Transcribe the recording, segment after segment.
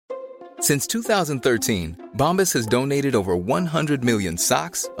Since 2013, Bombas has donated over 100 million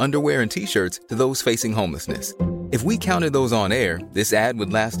socks, underwear, and T-shirts to those facing homelessness. If we counted those on air, this ad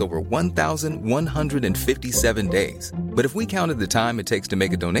would last over 1,157 days. But if we counted the time it takes to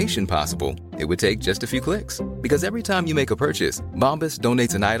make a donation possible, it would take just a few clicks. Because every time you make a purchase, Bombas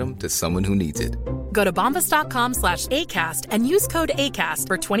donates an item to someone who needs it. Go to bombas.com/ACAST and use code ACAST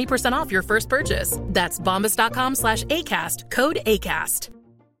for 20% off your first purchase. That's bombas.com/ACAST, code ACAST.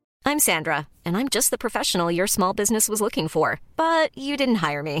 I'm Sandra, and I'm just the professional your small business was looking for. But you didn't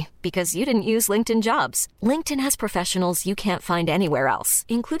hire me because you didn't use LinkedIn Jobs. LinkedIn has professionals you can't find anywhere else,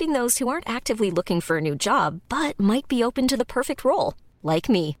 including those who aren't actively looking for a new job, but might be open to the perfect role, like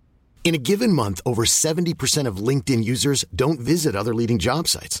me. In a given month, over 70% of LinkedIn users don't visit other leading job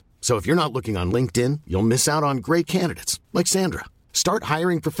sites. So if you're not looking on LinkedIn, you'll miss out on great candidates, like Sandra. Start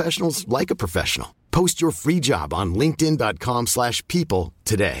hiring professionals like a professional. Post your free job on linkedin.com/people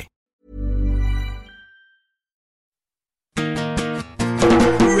today.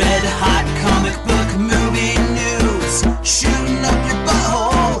 Red hot comic book movie news, shooting up your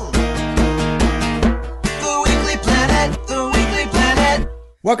butthole. The Weekly Planet, the Weekly Planet.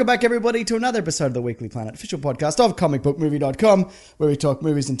 Welcome back, everybody, to another episode of the Weekly Planet, official podcast of comicbookmovie.com, where we talk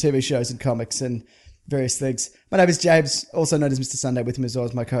movies and TV shows and comics and various things. My name is James, also known as Mr. Sunday. With me as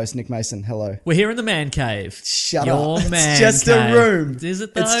always, my co-host Nick Mason. Hello. We're here in the man cave. Shut Your up. man It's just cave. a room. Is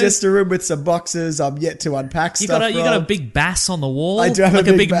it though? It's just a room with some boxes. I'm yet to unpack You stuff. got a big bass on the wall. I do have like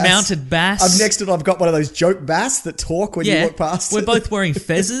a big big bass. mounted bass. I'm next to it. I've got one of those joke bass that talk when you walk past. We're both wearing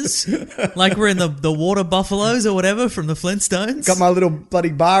fezzes, like we're in the water buffaloes or whatever from the Flintstones. Got my little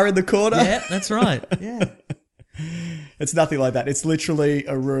bloody bar in the corner. Yeah, that's right. Yeah. It's nothing like that. It's literally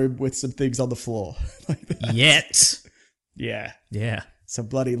a room with some things on the floor. Like that. Yet. Yeah. Yeah. Some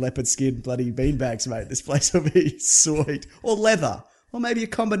bloody leopard skin, bloody beanbags, mate. This place will be sweet. Or leather. Or maybe a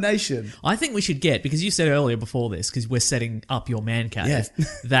combination. I think we should get, because you said earlier before this, because we're setting up your man cave,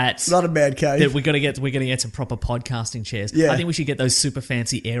 that It's not a man cave. that we're gonna get some proper podcasting chairs. Yeah. I think we should get those super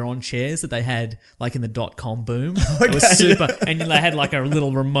fancy Aeron chairs that they had like in the .com boom. Okay, It was super, and they had like a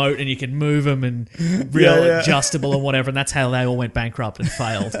little remote, and you could move them and real adjustable and whatever. And that's how they all went bankrupt and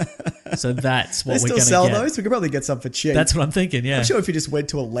failed. So that's what They we're still gonna get. sell those? We could probably get some for cheap. That's what I'm thinking. Yeah, I'm sure if you just went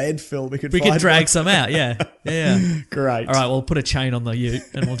to a landfill, we could we find could drag one. some out. Yeah, yeah. Great. All right, we'll put a chain on the ute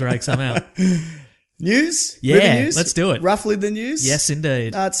and we'll drag some out. News? Yeah, Movie news? let's do it. Roughly the news? Yes,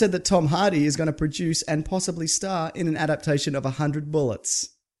 indeed. It said that Tom Hardy is going to produce and possibly star in an adaptation of 100 Bullets.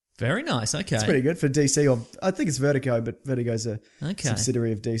 Very nice. Okay. It's pretty good for DC, or I think it's Vertigo, but Vertigo's a Okay.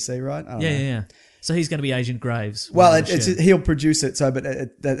 subsidiary of DC, right? I don't know. Yeah. So he's going to be Agent Graves. Well, Shit. he'll produce it, but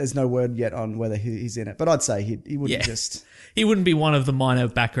there's no word yet on whether he's in it. But I'd say he wouldn't just... He wouldn't be one of the minor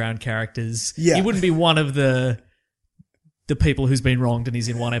background characters. Yeah. He wouldn't be one of the people who's been wronged and he's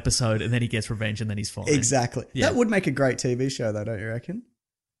in one episode and then he gets revenge and then he's fine. Exactly. Yeah. That would make a great TV show, though, don't you reckon?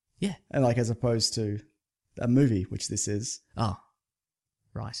 Yeah. And as opposed to a movie, which this is. Oh,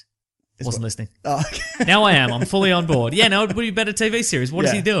 right. Wasn't listening. Oh, okay. Now I am. I'm fully on board. Yeah, no, it would be a better TV series. What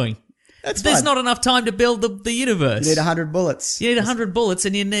is Yeah. he doing? That's There's fine. not enough time to build the universe. You need 100 bullets. You need 100 bullets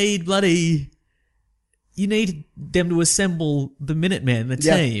and you need You need them to assemble the Minutemen, the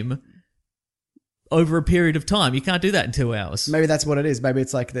team, over a period of time. You can't do that in 2 hours. Maybe that's what it is. Maybe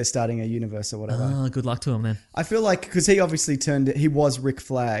it's like they're starting a universe or whatever. Oh, good luck to him then. I feel like, because he obviously he was Rick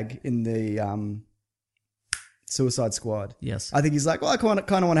Flag in the Suicide Squad. Yes. I think he's like, well, I kind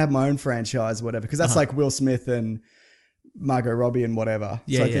of want to have my own franchise or whatever, because that's like Will Smith and Margot Robbie and whatever.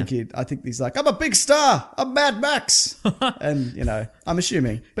 Yeah, so yeah. I think he's like, I'm a big star. I'm Mad Max. And, I'm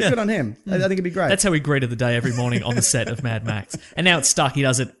assuming. But good on him. I think it'd be great. That's how he greeted the day every morning on the set of Mad Max. And now it's stuck. He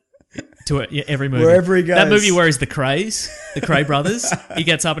does it to every movie. Wherever he goes. That movie where he's the Cray brothers, he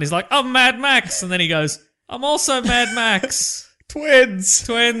gets up and he's like, I'm Mad Max. And then he goes, I'm also Mad Max. Twins.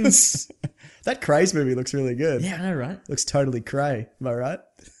 That Craze movie looks really good. Yeah, I know, right? Looks totally cray. Am I right?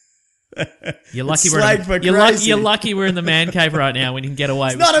 You're lucky It's we're slag for you're crazy. lucky we're in the man cave right now when you can get away.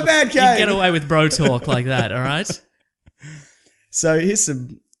 It's not a man You can cave. get away with bro talk like that, all right? So here's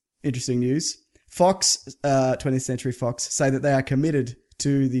some interesting news. Fox, 20th Century Fox, say that they are committed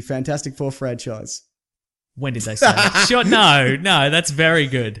to the Fantastic Four franchise. When did they say that? Sure, no, that's very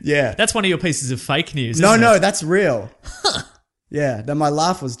good. Yeah. That's one of your pieces of fake news, No, isn't it? that's real. Yeah, no, my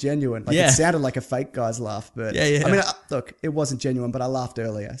laugh was genuine. Yeah. It sounded like a fake guy's laugh, but Yeah. I mean, look, it wasn't genuine, but I laughed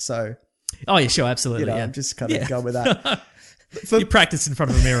earlier, so Oh, yeah, sure, absolutely. Yeah. I'm just kind of going with that. You practiced in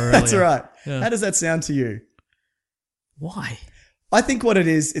front of a mirror earlier. That's right. Yeah. How does that sound to you? Why? I think what it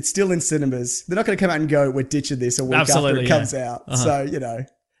is, it's still in cinemas. They're not going to come out and go, we're ditching this a week Absolutely, after it comes out. Uh-huh. So,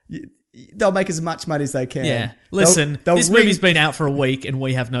 they'll make as much money as they can. Yeah. Listen, They'll this movie's been out for a week and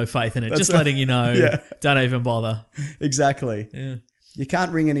we have no faith in it. Just letting you know. Yeah. Don't even bother. Exactly. Yeah. You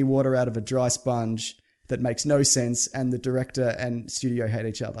can't wring any water out of a dry sponge. That makes no sense, and the director and studio hate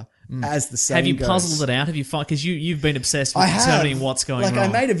each other. As the saying Have you goes. puzzled it out? Have you because you've been obsessed with I have. determining what's going like, wrong? I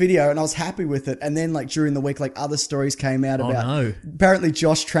made a video and I was happy with it, and then like during the week, like other stories came out about. no. Apparently,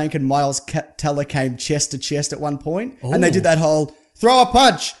 Josh Trank and Miles Teller came chest to chest at one point, and they Oh. did that whole throw a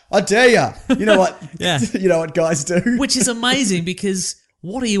punch, I dare ya. You know what? Yeah. You know what guys do. Which is amazing because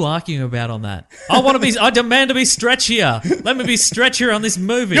what are you arguing about on that? I demand to be stretchier. Let me be stretchier on this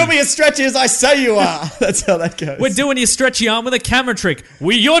movie. You'll be as stretchy as I say you are. That's how that goes. We're doing your stretchy arm with a camera trick.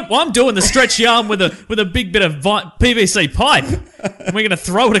 I'm doing the stretchy arm with a big bit of PVC pipe. And we're going to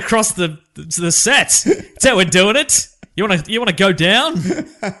throw it across the sets. That's how we're doing it. You want to go down?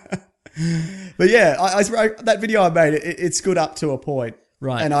 But yeah, I that video I made, it's good up to a point.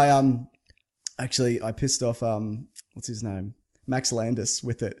 Right. And I pissed off what's his name? Max Landis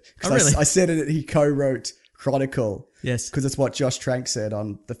with it. Oh, really? I said it, he co-wrote Chronicle. Yes. Because it's what Josh Trank said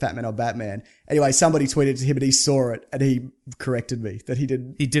on The Fat Man or Batman. Anyway, somebody tweeted to him and he saw it and he corrected me that he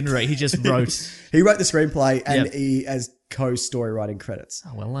didn't. He didn't write. He just wrote. He wrote the screenplay and Yep. he has co-story writing credits.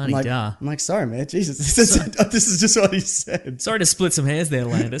 Oh, well, I'm la-di-da. like, I'm like, sorry, man. Jesus. This is just what he said. Sorry to split some hairs there,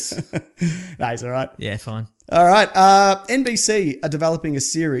 Landis. No, he's all right. Yeah, fine. All right. NBC are developing a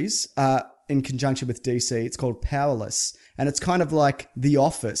series in conjunction with DC. It's called Powerless. And it's kind of like The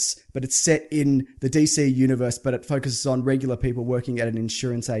Office, but it's set in the DC universe, but it focuses on regular people working at an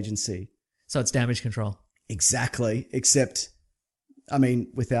insurance agency. So it's damage control. Exactly. Except, I mean,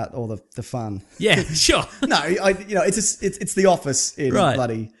 without all the fun. Yeah, sure. No, it's The Office in Right.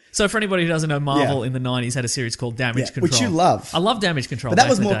 bloody... So for anybody who doesn't know, Marvel Yeah. in the 90s had a series called Damage Yeah, Control. which you love. I love Damage Control. But that back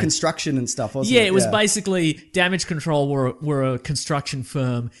was in the more day. construction and stuff, wasn't Yeah, it? it was basically Damage Control were a construction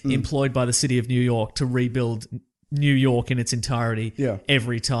firm employed by the city of New York to rebuild New York in its entirety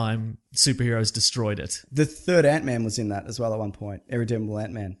every time superheroes destroyed it. The third Ant-Man was in that as well at one point. Irredeemable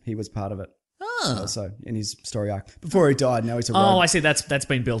Ant-Man. He was part of it. Also in his story arc. Before he died, now he's a robot. Oh, I see. That's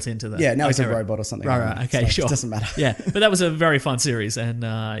been built into that. Yeah, now he's a Okay, right. robot or something. Right. Okay, So sure. It doesn't matter. Yeah, but that was a very fun series, and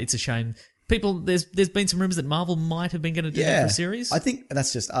it's a shame. There's been some rumors that Marvel might have been going to do that for a series. I think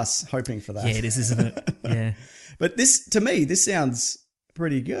that's just us hoping for that. Yeah, it is, isn't it? Yeah. But to me, this sounds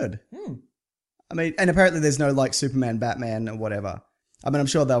pretty good. I mean, and apparently there's no like Superman, Batman, or whatever. I mean, I'm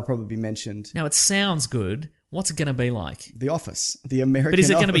sure they'll probably be mentioned. Now, it sounds good. What's it going to be like? The Office, the American. But is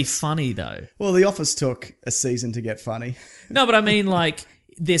it going to be Office. funny, though? Well, The Office took a season to get funny. No, but I mean, like,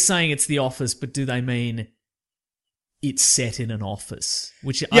 they're saying it's The Office, but do they mean it's set in an office?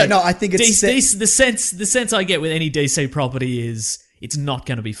 Which I think it's the sense I get with any DC property is it's not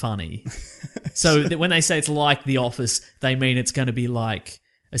going to be funny. So when they say it's like The Office, they mean it's going to be like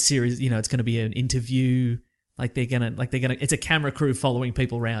a series. It's going to be an interview. It's a camera crew following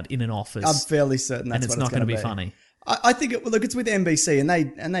people around in an office. I'm fairly certain that's and it's what not going to be funny. I think it's with NBC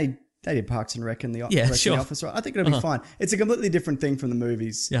and they did Parks and Rec in the sure. Office, right? I think it'll be fine. It's a completely different thing from the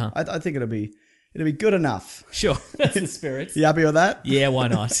movies. Yeah. I think it'll be good enough. Sure, that's the spirit. You happy with that? Yeah, why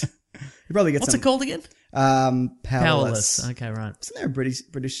not? You probably get What's some. it called again? Powerless. Okay, right. Wasn't there a British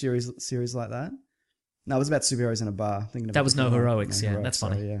series like that? No, it was about superheroes in a bar. That was No Heroics. Yeah, that's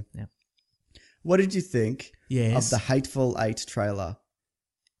funny. Sorry, yeah. What did you think Yes. of the Hateful Eight trailer?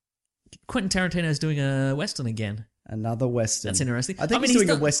 Quentin Tarantino's doing a Western again. Another Western. That's interesting. I think he's doing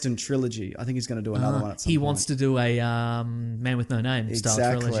a Western trilogy. I think he's going to do another one at some point. He wants to do a Man with No Name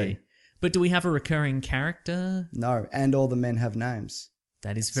style trilogy. But do we have a recurring character? No, and all the men have names.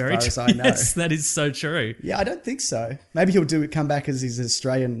 That is very As true. far as I know. Yes, that is so true. Yeah, I don't think so. Maybe he'll come back as his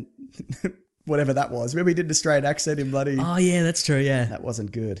Australian, whatever that was. Remember he did an Australian accent in bloody... Oh, yeah, that's true, yeah. That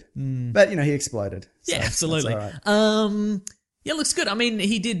wasn't good. But, he exploded. So Yeah, absolutely. That's all right. Yeah, looks good. I mean,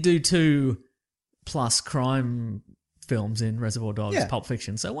 he did do 2+ crime films in Reservoir Dogs, Yeah. Pulp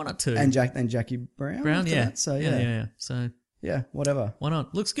Fiction, so why not 2? And Jackie Brown. Brown, after yeah. that. So, yeah. So, yeah, whatever. why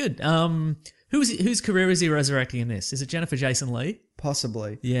not? Looks good. Whose career is he resurrecting in this? Is it Jennifer Jason Leigh?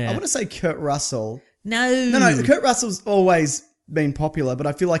 Possibly. Yeah. I want to say Kurt Russell. No. No, Kurt Russell's always been popular, but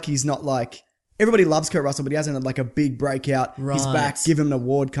I feel like he's not like... Everybody loves Kurt Russell, but he hasn't had like a big breakout. He's Right. back, give him an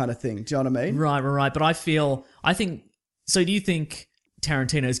award kind of thing. Do you know what I mean? Right. But so do you think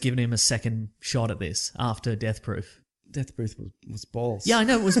Tarantino's given him a second shot at this after Death Proof? Death Proof was balls. Yeah, I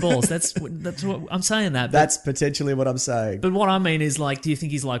know it was balls. That's what I'm saying that. But, That's potentially what I'm saying. but what I mean is like, do you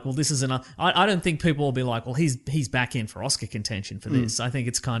think he's like, well, this is enough? I don't think people will be like, well, he's back in for Oscar contention for this. I think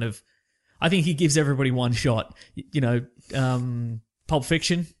it's I think he gives everybody one shot. Pulp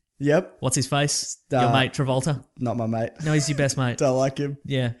Fiction. Yep. What's his face? Your mate Travolta? Not my mate. No, he's your best mate. Don't like him.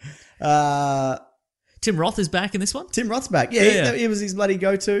 Yeah. Uh, Tim Roth is back in this one? Tim Roth's back. Yeah. He was his bloody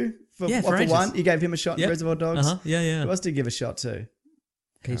go-to for ages. one. You gave him a shot in Reservoir Dogs. Yeah. Who else did he give a shot to?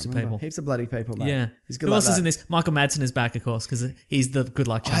 Heaps of people. Heaps of bloody people, mate. Yeah. He's good. Who like else that. is in this? Michael Madsen is back, of course, because he's the good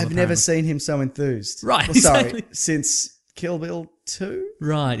luck charm. I've apparently. never seen him so enthused. Right, Well, sorry, exactly. since Kill Bill 2?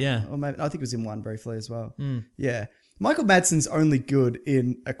 Right, yeah. Or maybe, I think it was in 1 briefly as well. Yeah. Michael Madsen's only good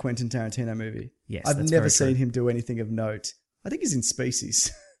in a Quentin Tarantino movie. Yes, I've that's never very seen true. him do anything of note. I think he's in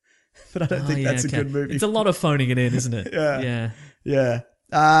Species. But I don't think that's a good movie. It's a lot of phoning it in, isn't it? Yeah. Yeah.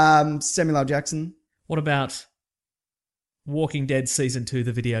 Yeah. Samuel L. Jackson. What about Walking Dead Season 2,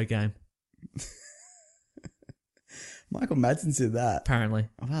 the video game? Michael Madsen's in that. Apparently.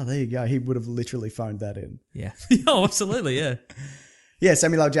 Oh, wow, there you go. He would have literally phoned that in. Yeah. Oh, absolutely, yeah. Yeah,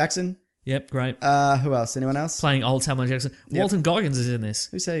 Samuel L. Jackson. Yep, great. Who else? Anyone else? Playing old Samuel L. Jackson. Walton Goggins is in this.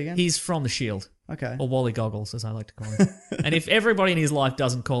 Who say again? He's from The Shield. Okay. Or Wally Goggles, as I like to call him. And if everybody in his life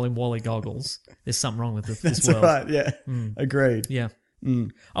doesn't call him Wally Goggles, there's something wrong with this That's world. right, yeah. Agreed. Yeah.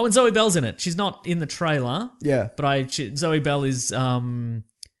 Oh, and Zoe Bell's in it. She's not in the trailer. Yeah. But Zoe Bell is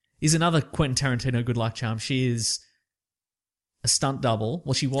another Quentin Tarantino good luck charm. She is a stunt double.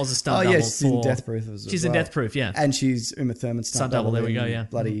 Well, she was a stunt double. Oh, yeah, she's in Death Proof as well. She's in Death Proof, yeah. And she's Uma Thurman's stunt double. There we go, in yeah.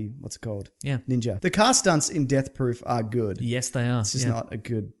 Bloody, what's it called? Yeah. Ninja. The car stunts in Death Proof are good. Yes, they are. It's just not a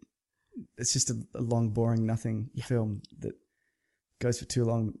good... It's just a long, boring, nothing film that goes for too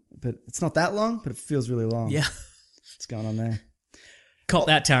long. But it's not that long, but it feels really long. Yeah. What's going on there? Cop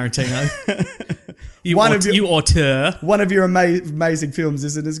that, Tarantino. you auteur. One of your amazing films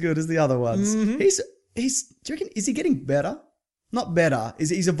isn't as good as the other ones. Mm-hmm. Do you reckon, is he getting better? Not better.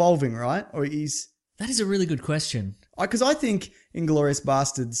 He's evolving, right? Or he's... That is a really good question. Because I think Inglourious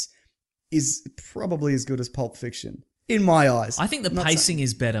Bastards is probably as good as Pulp Fiction. In my eyes. I think the pacing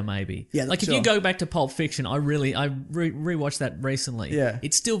is better, maybe. Yeah, like if sure. you go back to Pulp Fiction, I rewatched that recently. Yeah.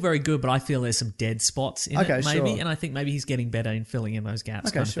 It's still very good, but I feel there's some dead spots in it, maybe. Sure. And I think maybe he's getting better in filling in those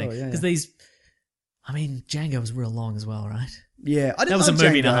gaps, kind of thing. Yeah, Because Django was real long as well, right? Yeah, I didn't. That was love a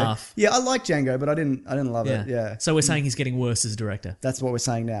movie Django. and a half. Yeah, I like Django, but I didn't love it. Yeah. So we're saying he's getting worse as a director. That's what we're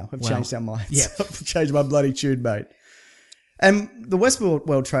saying now. We've changed our minds. Yeah. I've changed my bloody tune, mate. And the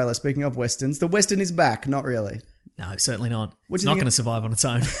Westworld trailer, speaking of Westerns, the Western is back. Not really. No, certainly not. What It's do you not think going to survive on its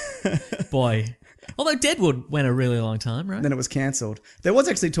own. Boy. Although Deadwood went a really long time, right? Then it was cancelled. There was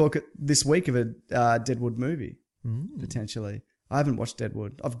actually talk this week of a Deadwood movie, potentially. I haven't watched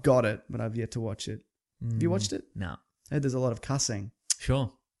Deadwood. I've got it, but I've yet to watch it. Have you watched it? No. I heard there's a lot of cussing.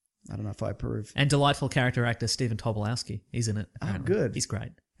 Sure. I don't know if I approve. And delightful character actor Stephen Tobolowsky. He's in it. Apparently. Good. He's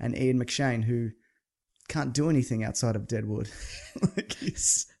great. And Ian McShane, who can't do anything outside of Deadwood. Like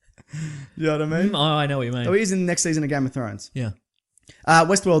he's... You know what I mean? Oh, I know what you mean. Oh, he's in the next season of Game of Thrones. Yeah.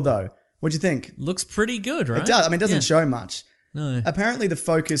 Westworld, though. What'd you think? Looks pretty good, right? It does. I mean, it doesn't show much. No. Apparently, the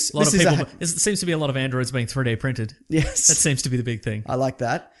focus... A lot of people... There seems to be a lot of androids being 3D printed. Yes. That seems to be the big thing. I like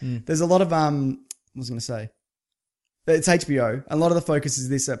that. There's a lot of... what was I going to say? It's HBO. A lot of the focus is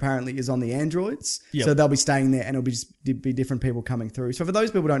this apparently is on the androids. Yep. So they'll be staying there and it'll be different people coming through. So for those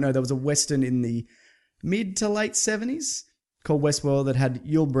people who don't know, there was a Western in the mid to late 70s called Westworld that had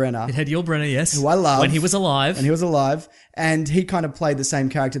Yul Brynner. It had Yul Brynner, yes. Who I love. When he was alive. And he was alive. And he kind of played the same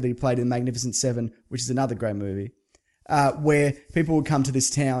character that he played in Magnificent Seven, which is another great movie, where people would come to this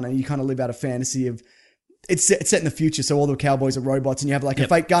town and you kind of live out a fantasy of... It's set in the future, so all the cowboys are robots and you have like a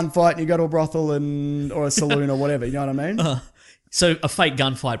fake gunfight and you go to a brothel or a saloon or whatever, you know what I mean? So a fake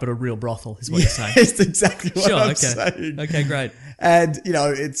gunfight, but a real brothel is what you're saying. It's exactly what I'm saying. Okay, great. And, you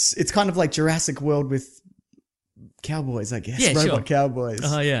know, it's kind of like Jurassic World with cowboys, I guess. Yeah, Robot cowboys.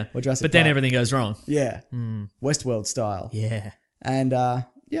 Oh, yeah. Or Jurassic but then Park. everything goes wrong. Yeah. Westworld style. Yeah. And,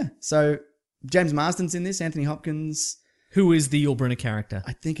 so James Marsden's in this, Anthony Hopkins. Who is the Yul Brynner character?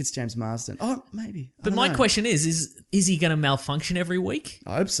 I think it's James Marsden. Oh, maybe. But my question is he going to malfunction every week?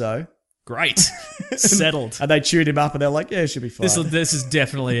 I hope so. Great. Settled. And they tuned him up and they're like, yeah, it should be fine. This is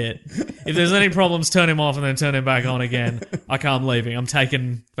definitely it. If there's any problems, turn him off and then turn him back on again. I'm leaving. I'm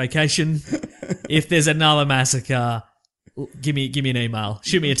taking vacation. If there's another massacre, give me an email.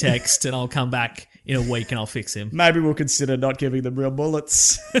 Shoot me a text and I'll come back in a week and I'll fix him. Maybe we'll consider not giving them real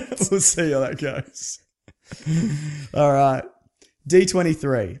bullets. We'll see how that goes. All right.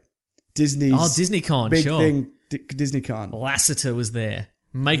 D23. Disney's DisneyCon, big sure. thing, DisneyCon. Lasseter was there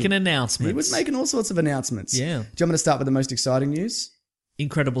making announcements. He was making all sorts of announcements. Yeah. Do you want me to start with the most exciting news?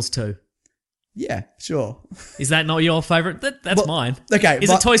 Incredibles 2. Yeah, sure. Is that not your favourite? That's mine. Okay. Is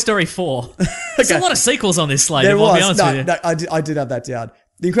it Toy Story 4? There's a lot of sequels on this slate, There I'll be was. honest with you. No, I did have that down.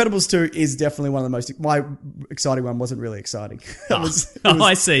 The Incredibles 2 is definitely one of the most... My exciting one wasn't really exciting.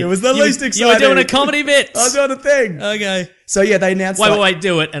 I see. It was the least exciting. You were doing a comedy bit. I was doing a thing. Okay. So yeah, they announced... Wait,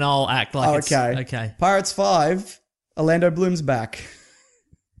 do it and I'll act like it's... Okay. Okay. Pirates 5, Orlando Bloom's back.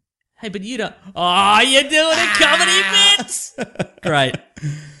 Hey, but you don't... Oh, you're doing a comedy bit. Great.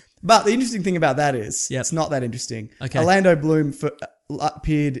 But the interesting thing about that is, Yep. it's not that interesting. Okay. Orlando Bloom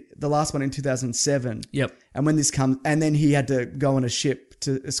appeared, the last one in 2007. Yep. And when this comes... And then he had to go on a ship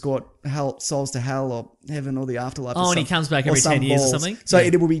to escort souls to hell or heaven or the afterlife. Oh, and he comes back every 10 years or something? So Yeah.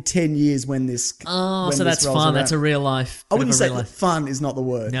 it will be 10 years when this. Oh, when so this that's rolls fun. around. That's a real life. I wouldn't say real that fun is not the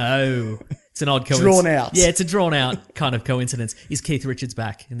word. No. It's an odd coincidence. Drawn out. Yeah, it's a drawn out kind of coincidence. Is Keith Richards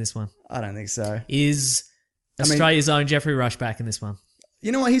back in this one? I don't think so. Is Australia's own Jeffrey Rush back in this one?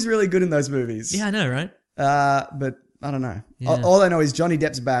 You know what? He's really good in those movies. Yeah, I know, right? But I don't know. Yeah. All I know is Johnny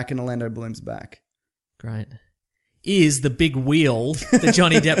Depp's back and Orlando Bloom's back. Great. Is the big wheel that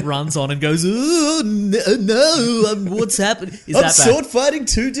Johnny Depp runs on and goes, oh, no, what's happened? Is I'm that back? sword fighting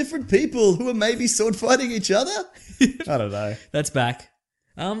two different people who are maybe sword fighting each other? I don't know. That's back.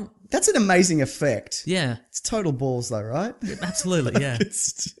 That's an amazing effect. Yeah, It's total balls though, right? absolutely, yeah.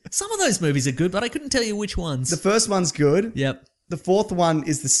 Some of those movies are good, but I couldn't tell you which ones. The first one's good. Yep. The fourth one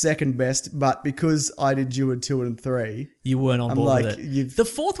is the second best, but because I did U.N.C.L.E. 2 and 3, You weren't on I'm board like, with you've- it. The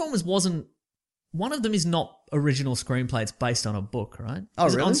fourth one wasn't... One of them is not original screenplay. It's based on a book, right? Oh,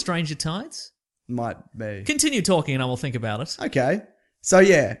 Is it really? On Stranger Tides? might be. Continue talking and I will think about it. Okay. So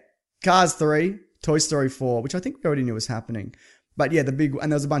yeah, Cars 3, Toy Story 4, which I think we already knew was happening. But yeah, and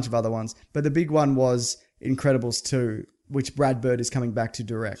there was a bunch of other ones. But the big one was Incredibles 2, which Brad Bird is coming back to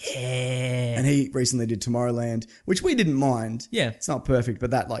direct. Yeah. And he recently did Tomorrowland, which we didn't mind. Yeah. It's not perfect,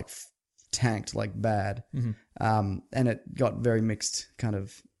 but that like tanked like bad. Mm-hmm. And it got very mixed kind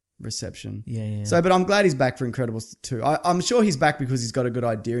of reception. Yeah. So, but I'm glad he's back for Incredibles 2. I'm sure he's back because he's got a good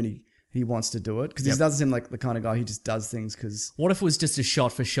idea and he wants to do it. Because he doesn't seem like the kind of guy who just does things because... What if it was just a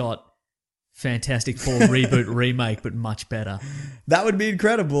shot-for-shot Fantastic Four reboot remake, but much better? That would be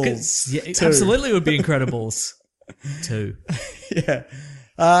Incredibles. Yeah, 2. absolutely it would be Incredibles 2. Yeah.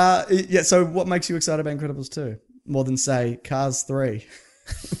 Yeah, so what makes you excited about Incredibles 2? More than, say, Cars 3?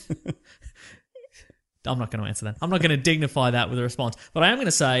 I'm not going to answer that. I'm not going to dignify that with a response. But I am going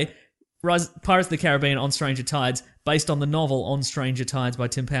to say Pirates of the Caribbean on Stranger Tides, based on the novel On Stranger Tides by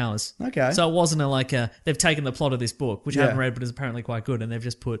Tim Powers. Okay. So it wasn't they've taken the plot of this book, which I Yeah. haven't read but is apparently quite good, and they've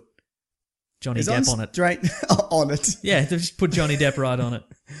just put Johnny Is Depp on it. on it. Yeah, they've just put Johnny Depp right on it.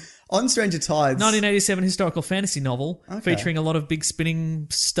 On Stranger Tides. 1987 historical fantasy novel featuring a lot of big spinning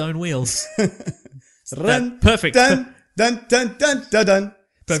stone wheels. Run, Perfect. Dun, dun, dun, dun, dun, dun.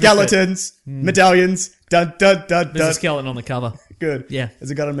 Perfect Skeletons, medallions, dun, dun, dun, There's a dun. skeleton on the cover. Good. Yeah. Has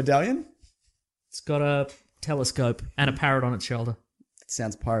it got a medallion? It's got a telescope and a parrot on its shoulder. It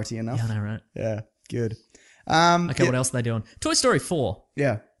sounds piratey enough. Yeah, I know, right? Yeah, good. Okay, what else are they doing? Toy Story 4.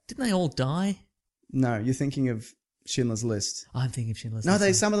 Yeah. Didn't they all die? No, you're thinking of Schindler's List. I'm thinking of Schindler's No,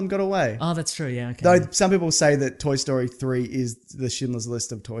 List. some of them got away. Oh, that's true, yeah, okay. Though some people say that Toy Story 3 is the Schindler's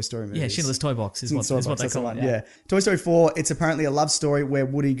List of Toy Story movies. Yeah, Schindler's Toy Box is what Toy they Box, that's call the it. one, yeah. Toy Story 4, it's apparently a love story where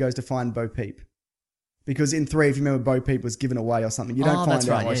Woody goes to find Bo Peep. Because in 3, if you remember, Bo Peep was given away or something. You don't Oh, find that's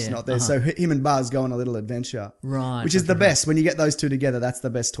out right, why yeah, she's yeah. not there. So him and Buzz go on a little adventure. Right. Which is the best. When you get those two together, that's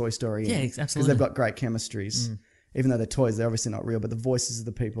the best Toy Story. Yeah, Because absolutely. they've got great chemistries. Even though they're toys, they're obviously not real, but the voices of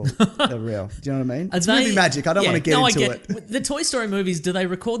the people, they're real. Do you know what I mean? It's movie magic. I don't want to get into it. The Toy Story movies, do they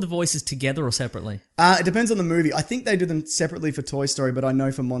record the voices together or separately? It depends on the movie. I think they do them separately for Toy Story, but I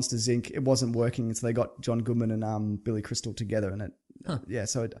know for Monsters Inc. it wasn't working, so they got John Goodman and Billy Crystal together, and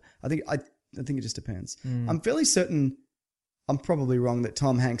I think it just depends. I'm fairly certain, I'm probably wrong, that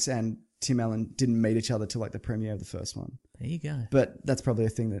Tom Hanks and Tim Allen didn't meet each other till like the premiere of the first one. There you go. But that's probably a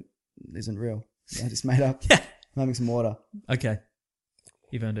thing that isn't real. I just made up. Yeah. I'm having some water. Okay.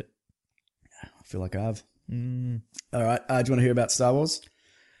 You've earned it. I feel like I have. All right. Do you want to hear about Star Wars?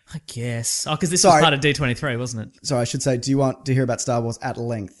 I guess. Oh, because this was part of D23, wasn't it? Sorry, I should say, do you want to hear about Star Wars at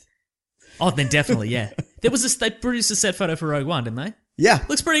length? Oh, then definitely, yeah. They produced a set photo for Rogue One, didn't they? Yeah.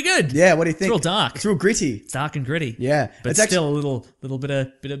 Looks pretty good. Yeah, what do you think? It's real dark. It's real gritty. It's dark and gritty. Yeah. But it's still a little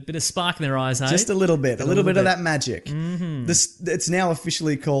bit of spark in their eyes, hey? Just a little bit. A little bit of that magic. Mm-hmm. It's now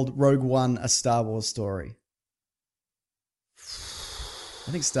officially called Rogue One, a Star Wars story.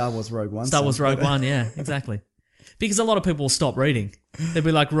 I think Star Wars Rogue One. Star Wars Rogue One, yeah, exactly. Because a lot of people will stop reading. They'll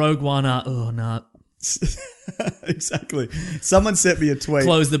be like, Rogue One, oh, no. Exactly. Someone sent me a tweet.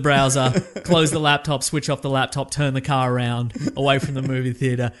 Close the browser, close the laptop, switch off the laptop, turn the car around, away from the movie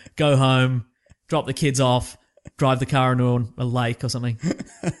theater, go home, drop the kids off, drive the car into a lake or something.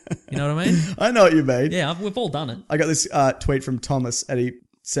 You know what I mean? I know what you mean. Yeah, we've all done it. I got this tweet from Thomas, and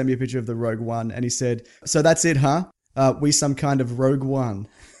sent me a picture of the Rogue One, and he said, "So that's it, huh? We some kind of Rogue One."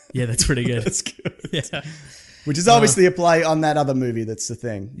 Yeah, that's pretty good. That's good. Yeah. Which is obviously a play on that other movie that's the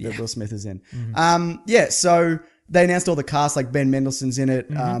thing that Will Smith is in. So they announced all the cast, like Ben Mendelsohn's in it,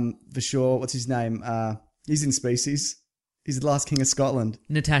 for sure. What's his name? He's in Species. He's the last king of Scotland.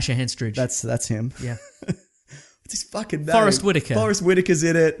 Natasha Henstridge. That's him. Yeah. What's his fucking name? Forrest Whitaker. Forrest Whitaker's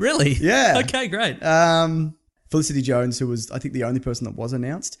in it. Really? Yeah. Okay, great. Felicity Jones, who was, I think, the only person that was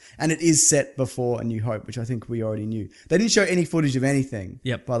announced. And it is set before A New Hope, which I think we already knew. They didn't show any footage of anything,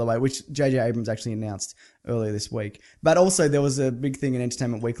 by the way, which J.J. Abrams actually announced earlier this week. But also there was a big thing in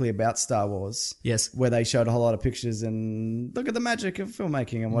Entertainment Weekly about Star Wars. Yes. Where they showed a whole lot of pictures and look at the magic of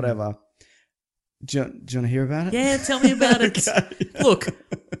filmmaking and whatever. Do you want to hear about it? Yeah, tell me about it. Okay. Look,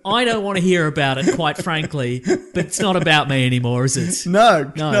 I don't want to hear about it, quite frankly, but it's not about me anymore, is it?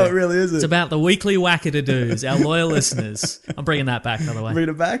 No, it really isn't. It's about the weekly wackadadoos, our loyal listeners. I'm bringing that back, by the way. Bring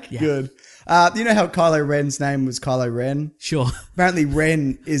it back? Yeah. Good. You know how Kylo Ren's name was Kylo Ren? Sure. Apparently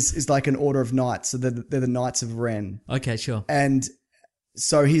Ren is like an order of knights, so they're the Knights of Ren. Okay, sure. And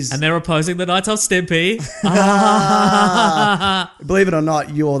so he's... And they're opposing the Knights of Stimpy. Believe it or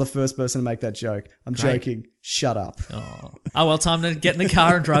not, you're the first person to make that joke. I'm Great. joking. Shut up. Oh, well, time to get in the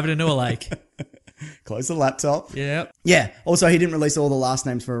car and drive it into a lake. Close the laptop. Yeah. Yeah. Also, he didn't release all the last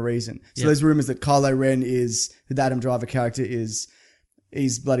names for a reason. So there's rumors that Kylo Ren is, the Adam Driver character he's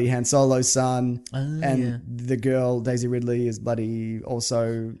bloody Han Solo's son. And the girl, Daisy Ridley, is bloody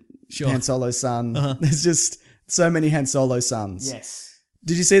also Han Solo's son. There's just so many Han Solo sons. Yes.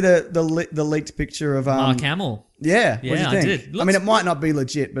 Did you see the leaked picture of Mark Hamill? Yeah. What do you think? I did. I mean, it might not be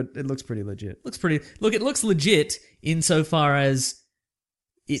legit, but it looks pretty legit. It looks legit insofar as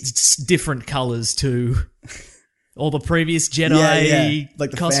it's different colours to all the previous Jedi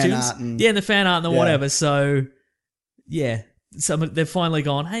like the costumes. fan art and the fan art and whatever. So, yeah. They've finally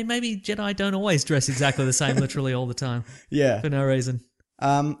gone, hey, maybe Jedi don't always dress exactly the same literally all the time. Yeah. For no reason.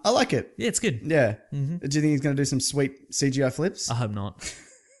 I like it. Yeah, it's good. Yeah. Mm-hmm. Do you think he's going to do some sweet CGI flips? I hope not.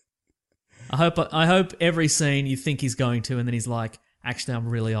 I hope every scene you think he's going to, and then he's like, actually, I'm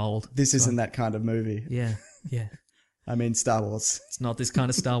really old. This isn't that kind of movie. Yeah. I mean, Star Wars. It's not this kind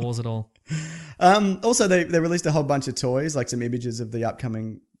of Star Wars at all. Also, they released a whole bunch of toys, like some images of the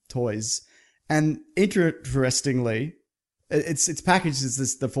upcoming toys. And interestingly, it's packaged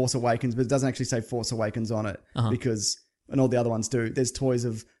as The Force Awakens, but it doesn't actually say Force Awakens on it because... And all the other ones do. There's toys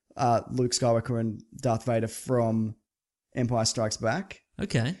of Luke Skywalker and Darth Vader from Empire Strikes Back.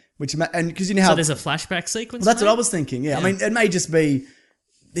 Okay. Because you know how... So there's a flashback sequence? Well, that's what I was thinking, yeah. I mean, it may just be,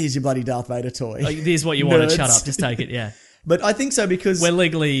 here's your bloody Darth Vader toy. Here's what you wanted, shut up, just take it, yeah. But I think so because... We're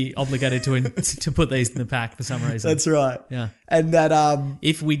legally obligated to put these in the pack for some reason. That's right. Yeah. And that...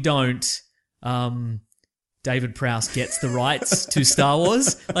 If we don't... David Prowse gets the rights to Star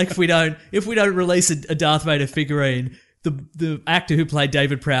Wars. Like if we don't release a Darth Vader figurine, the actor who played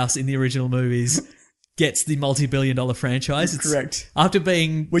David Prowse in the original movies gets the multi-billion-dollar franchise. Correct. After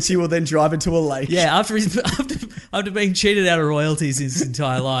being... Which he will then drive into a lake. Yeah, after being cheated out of royalties his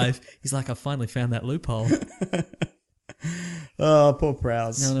entire life, he's like, I finally found that loophole. Oh, poor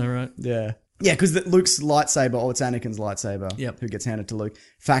Prowse. No, right. Yeah. Yeah, because Luke's lightsaber, or it's Anakin's lightsaber, who gets handed to Luke,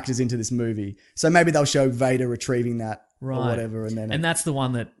 factors into this movie. So maybe they'll show Vader retrieving that or whatever. And that's the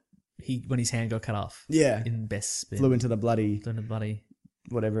one that when his hand got cut off. Yeah. In Best Spin. Flew into the bloody...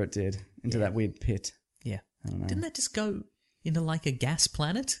 Whatever it did. Into that weird pit. Yeah. I don't know. Didn't that just go into like a gas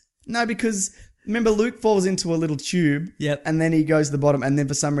planet? No, because... Remember, Luke falls into a little tube. Yep. And then he goes to the bottom, and then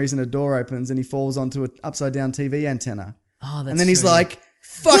for some reason a door opens, and he falls onto an upside-down TV antenna. Oh, that's And then he's true. like...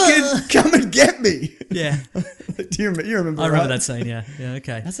 Fucking come and get me. Yeah. You remember I remember that scene, yeah. Yeah,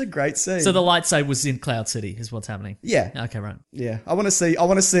 okay. That's a great scene. So the lightsaber was in Cloud City is what's happening. Yeah. Okay, right. Yeah. I want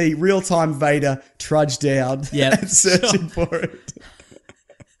to see real-time Vader trudge down and searching for it.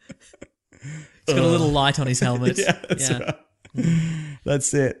 He's got a little light on his helmet. Yeah, that's right.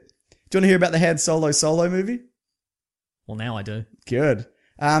 That's it. Do you want to hear about the Han Solo movie? Well, now I do. Good.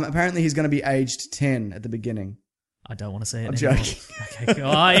 Apparently he's going to be aged 10 at the beginning. I don't want to see it I'm anymore. joking. Okay.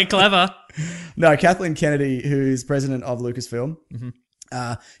 Oh, you're clever. No, Kathleen Kennedy, who's president of Lucasfilm,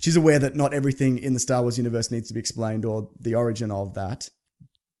 she's aware that not everything in the Star Wars universe needs to be explained or the origin of that.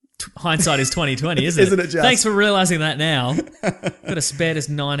 Hindsight is 20/20, isn't it? Isn't it just? Thanks for realising that now. Could have spared us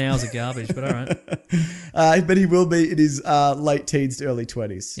 9 hours of garbage, but all right. But he will be in his late teens to early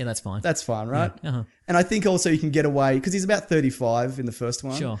 20s. Yeah, that's fine. That's fine, right? Yeah, uh-huh. And I think also you can get away, because he's about 35 in the first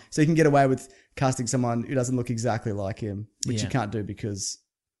one. Sure. So you can get away with casting someone who doesn't look exactly like him, which you can't do because...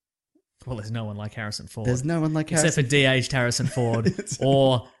 Well, there's no one like Harrison Ford. There's no one like Harrison Except for de-aged Harrison Ford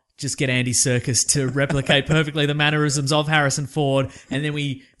or just get Andy Serkis to replicate perfectly the mannerisms of Harrison Ford, and then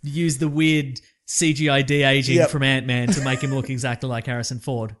we use the weird CGI de-aging from Ant-Man to make him look exactly like Harrison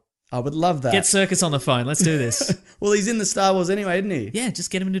Ford. I would love that. Get Serkis on the phone. Let's do this. Well, he's in the Star Wars anyway, isn't he? Yeah,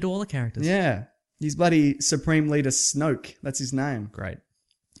 just get him to do all the characters. Yeah. He's bloody Supreme Leader Snoke. That's his name. Great.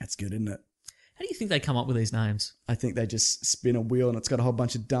 That's good, isn't it? How do you think they come up with these names? I think they just spin a wheel and it's got a whole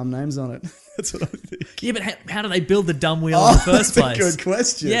bunch of dumb names on it. That's what I think. Yeah, but how do they build the dumb wheel in the first place? That's a good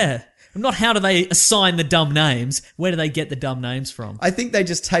question. Yeah. Not how do they assign the dumb names. Where do they get the dumb names from? I think they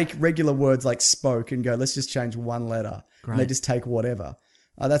just take regular words like spoke and go, let's just change one letter. Great. And they just take whatever.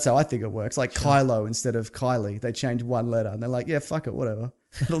 That's how I think it works. Like Kylo instead of Kylie. They change one letter and they're like, yeah, fuck it, whatever.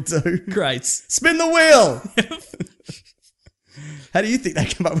 It'll do. Great. Spin the wheel! How do you think they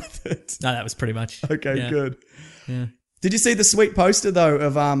come up with it? No, that was pretty much. Okay, good. Yeah. Did you see the sweet poster, though,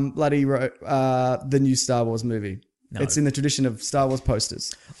 of the new Star Wars movie? No. It's in the tradition of Star Wars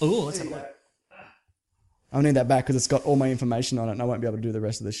posters. Oh, let's have a look. I'll need that back because it's got all my information on it and I won't be able to do the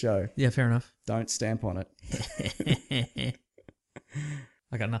rest of the show. Yeah, fair enough. Don't stamp on it.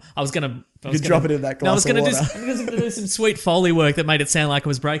 I got enough. I was going to... drop it in that glass of water. I was going to do some sweet Foley work that made it sound like I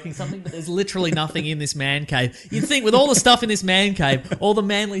was breaking something, but there's literally nothing in this man cave. You'd think with all the stuff in this man cave, all the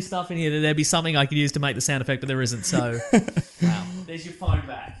manly stuff in here, that there'd be something I could use to make the sound effect, but there isn't, so... Wow. There's your phone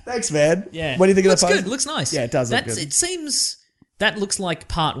back. Than's, man. Yeah. What do you think of the poster? poster? Good. It looks nice. Yeah, it does look good. It seems... That looks like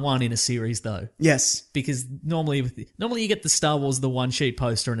part one in a series, though. Yes. Because normally you get the Star Wars, the one-sheet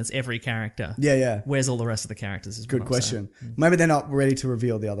poster, and it's every character. Yeah, yeah. Where's all the rest of the characters? Is Good question. Maybe they're not ready to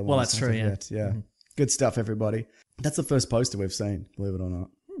reveal the other ones. Well, that's true, yeah. Yeah. Good stuff, everybody. That's the first poster we've seen, believe it or not.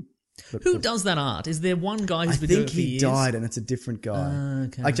 Who does that art? Is there one guy who's been doing it for years? I think he died and it's a different guy.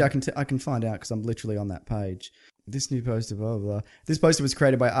 Okay. Actually, I can find out because I'm literally on that page. This new poster, blah, blah, blah. This poster was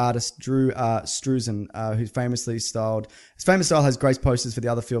created by artist Drew Struzan, who famously styled... His famous style has great posters for the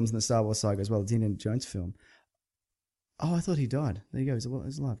other films in the Star Wars saga as well, the Indiana Jones film. Oh, I thought he died. There you go. He's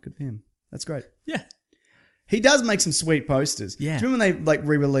alive. Good for him. That's great. Yeah. He does make some sweet posters. Yeah. Do you remember when they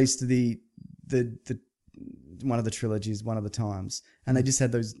re-released the one of the trilogies one of the times, and they just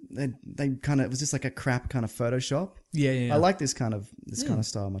had those. They kind of, it was just like a crap kind of Photoshop. Yeah. I like this kind of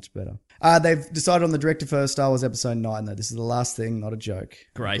style much better. They've decided on the director for Star Wars Episode 9 though. This is the last thing, not a joke.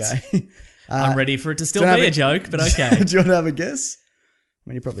 Great. Okay? I'm ready for it to still be a joke, but okay. Do you want to have a guess? I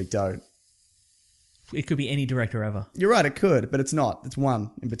mean, you probably don't. It could be any director ever. You're right, it could, but it's not. It's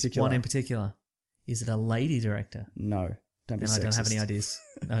one in particular. One in particular. Is it a lady director? No. Don't be And sexist. I don't have any ideas.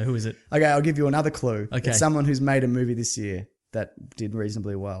 No, who is it? Okay, I'll give you another clue. Okay. It's someone who's made a movie this year that did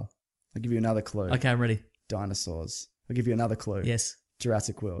reasonably well. I'll give you another clue. Okay, I'm ready. Dinosaurs. I'll give you another clue. Yes.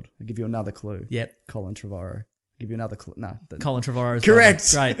 Jurassic World. I'll give you another clue. Yep. Colin Trevorrow. I'll give you another clue. No. Colin Trevorrow. is Correct.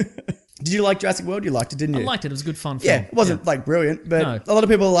 Great. Did you like Jurassic World? You liked it, didn't you? I liked it. It was a good fun film. Yeah, it wasn't like brilliant, but No. a lot of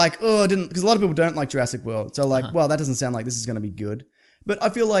people are like, oh, I didn't, because a lot of people don't like Jurassic World. So like, well, that doesn't sound like this is going to be good. But I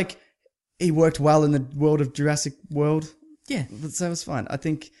feel like he worked well in the world of Jurassic World. Yeah. So it was fine. I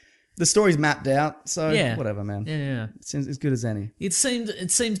think the story's mapped out, so whatever, man. Yeah. It seems as good as any. Does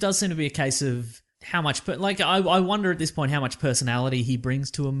seem to be a case of how much, I wonder at this point how much personality he brings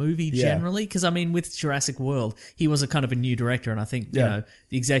to a movie generally. Because I mean, with Jurassic World, he was a kind of a new director, and I think you know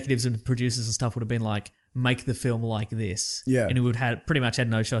the executives and producers and stuff would have been like, make the film like this. Yeah, and he would have pretty much had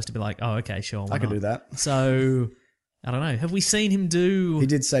no choice to be like, oh, okay, sure, why I can not? do that. So I don't know. Have we seen him do? He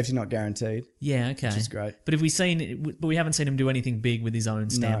did Safety Not Guaranteed. Yeah, okay, which is great. But we haven't seen him do anything big with his own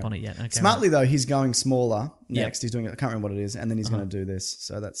stamp on it yet. Okay, smartly though, he's going smaller next. He's doing it. I can't remember what it is, and then he's going to do this.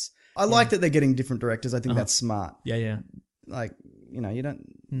 So that's. I like that they're getting different directors. I think that's smart. Yeah. Like, you know, you don't...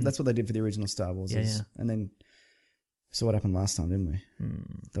 That's what they did for the original Star Wars. Yeah. And then... saw what happened last time, didn't we?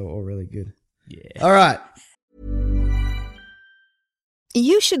 They were all really good. Yeah. All right.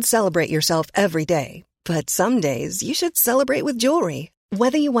 You should celebrate yourself every day. But some days, you should celebrate with jewelry.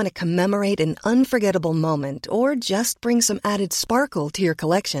 Whether you want to commemorate an unforgettable moment or just bring some added sparkle to your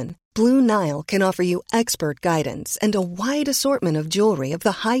collection, Blue Nile can offer you expert guidance and a wide assortment of jewelry of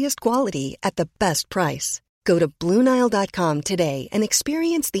the highest quality at the best price. Go to BlueNile.com today and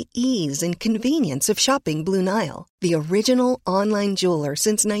experience the ease and convenience of shopping Blue Nile, the original online jeweler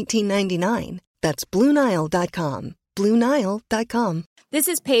since 1999. That's BlueNile.com. BlueNile.com. This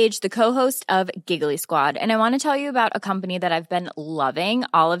is Paige, the co-host of Giggly Squad, and I want to tell you about a company that I've been loving,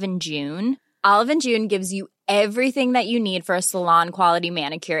 Olive & June. Olive & June gives you everything that you need for a salon-quality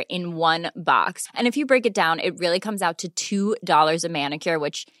manicure in one box. And if you break it down, it really comes out to $2 a manicure,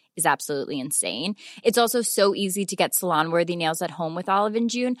 which is absolutely insane. It's also so easy to get salon-worthy nails at home with Olive &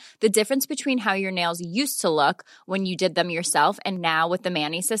 June. The difference between how your nails used to look when you did them yourself and now with the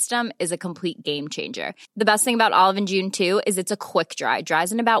Mani system is a complete game changer. The best thing about Olive & June, too, is it's a quick dry.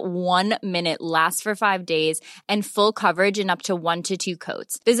 Dries in about 1 minute, lasts for 5 days, and full coverage in up to 1 to 2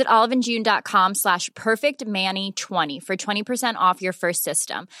 coats. Visit oliveandjune.com/perfectmani20 for 20% off your first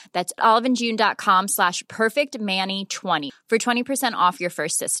system. That's oliveandjune.com/perfectmani20 for 20% off your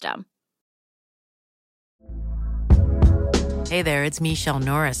first system. Hey there, it's Michelle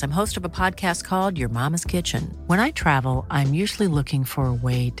Norris. I'm host of a podcast called Your Mama's Kitchen. When I travel, I'm usually looking for a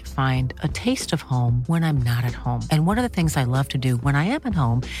way to find a taste of home when I'm not at home. And one of the things I love to do when I am at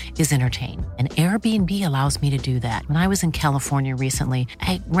home is entertain. And Airbnb allows me to do that. When I was in California recently,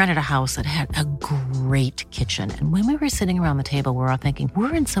 I rented a house that had a great kitchen. And when we were sitting around the table, we're all thinking,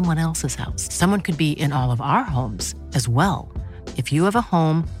 we're in someone else's house. Someone could be in all of our homes as well. If you have a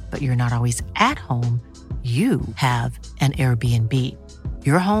home, but you're not always at home, you have an Airbnb.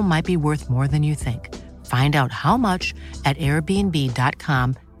 Your home might be worth more than you think. Find out how much at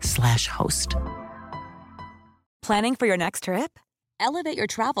airbnb.com/host. Planning for your next trip? Elevate your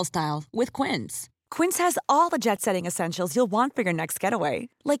travel style with Quince. Quince has all the jet-setting essentials you'll want for your next getaway,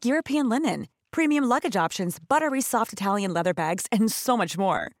 like European linen, premium luggage options, buttery soft Italian leather bags, and so much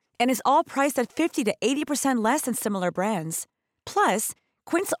more. And is all priced at 50 to 80% less than similar brands. Plus,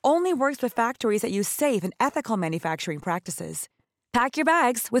 Quince only works with factories that use safe and ethical manufacturing practices. Pack your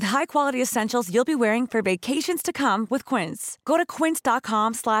bags with high-quality essentials you'll be wearing for vacations to come with Quince. Go to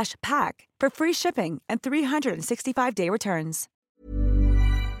quince.com/pack for free shipping and 365-day returns.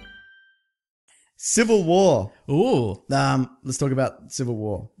 Civil War. Ooh. Let's talk about Civil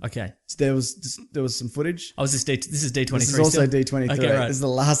War. Okay. So there was some footage. Oh, this is D23. This is also still? D23. Okay, right. This is the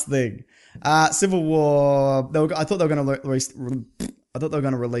last thing. Civil War. I thought they were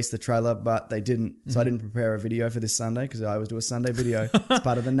going to release the trailer, but they didn't. So I didn't prepare a video for this Sunday because I always do a Sunday video. It's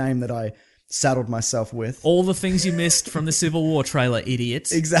part of the name that I saddled myself with. All the things you missed from the Civil War trailer,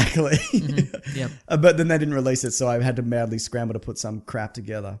 idiots. Exactly. Mm-hmm. Yep. But then they didn't release it, so I had to madly scramble to put some crap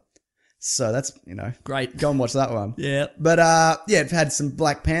together. So that's, great. Go and watch that one. Yeah. But it had some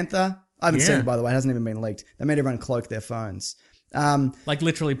Black Panther. I haven't seen it, by the way. It hasn't even been leaked. They made everyone cloak their phones. Like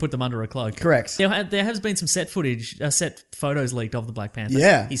literally put them under a cloak. Correct. There has been some set photos leaked of the Black Panther.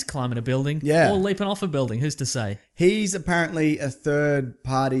 Yeah. He's climbing a building. Yeah. Or leaping off a building. Who's to say? He's apparently a third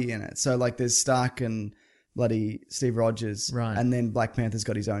party in it. So like there's Stark and bloody Steve Rogers. Right. And then Black Panther's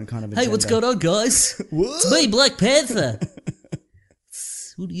got his own kind of agenda. Hey, what's going on, guys? It's me, Black Panther.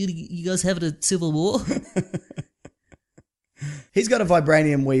 What, you guys having a civil war? He's got a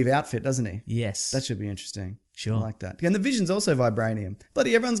vibranium weave outfit, doesn't he? Yes. That should be interesting. Sure. I like that. And the Vision's also vibranium.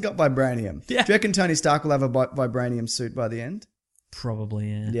 Bloody everyone's got vibranium. Yeah. Do you reckon Tony Stark will have a vibranium suit by the end? Probably,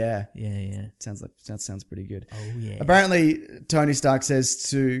 yeah. Yeah. Yeah. That sounds pretty good. Oh, yeah. Apparently, Tony Stark says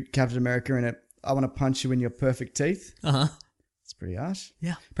to Captain America in it, I want to punch you in your perfect teeth. Uh-huh. It's pretty harsh.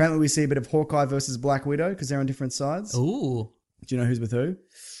 Yeah. Apparently, we see a bit of Hawkeye versus Black Widow because they're on different sides. Ooh. Do you know who's with who?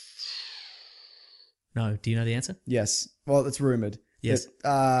 No. Do you know the answer? Yes. Well, it's rumored. Yes.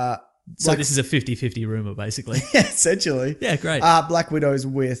 So this is a 50-50 rumor, basically. Yeah, essentially. Yeah, great. Black Widow's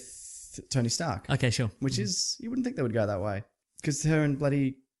with Tony Stark. Okay, sure. Which is, you wouldn't think they would go that way. Because her and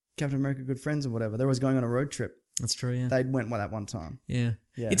bloody Captain America are good friends or whatever. They're always going on a road trip. That's true, yeah. They went that one time. Yeah.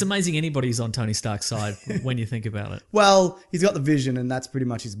 It's amazing anybody's on Tony Stark's side when you think about it. Well, he's got the Vision and that's pretty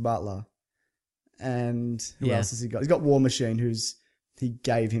much his butler. And who else has he got? He's got War Machine he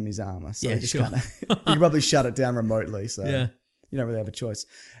gave him his armor. So yeah, he just sure. he can probably shut it down remotely. So yeah. You don't really have a choice.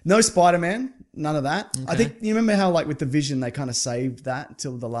 No Spider-Man. None of that. Okay. I think, you remember how like with the Vision, they kind of saved that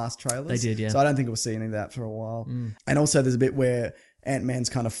till the last trailers? They did, yeah. So I don't think we'll see any of that for a while. And also there's a bit where Ant-Man's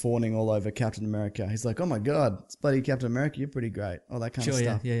kind of fawning all over Captain America. He's like, oh my God, it's bloody Captain America. You're pretty great. All that kind of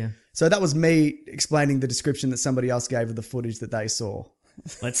stuff. Yeah. So that was me explaining the description that somebody else gave of the footage that they saw.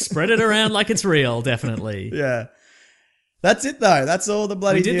 Let's spread it around like it's real, definitely. Yeah. That's it though. That's all the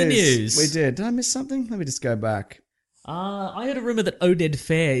bloody news. We did the news. We did. Did I miss something? Let me just go back. I heard a rumor that Oded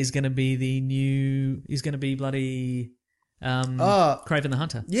Fair is going to be bloody Kraven the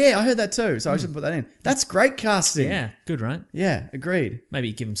Hunter. Yeah, I heard that too. So I should put that in. That's great casting. Yeah, good, right? Yeah, agreed.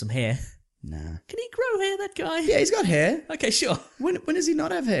 Maybe give him some hair. Nah. Can he grow hair, that guy? Yeah, he's got hair. Okay, sure. When does he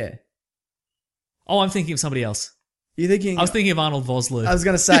not have hair? Oh, I'm thinking of somebody else. You're thinking... I was thinking of Arnold Vosloo. I was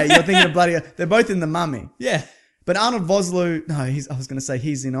going to say, you're thinking of bloody... They're both in The Mummy. Yeah. But Arnold Vosloo... No, I was going to say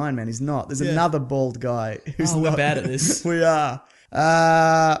he's in Iron Man. He's not. There's another bald guy who's we're bad at this. We are.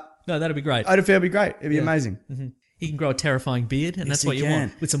 No, that'd be great. Oded Fair would be great. It'd be amazing. Mm-hmm. He can grow a terrifying beard, and that's what you can.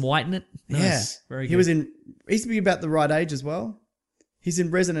 want. With some white in it. Nice. Yeah. Very good. He used to be about the right age as well. He's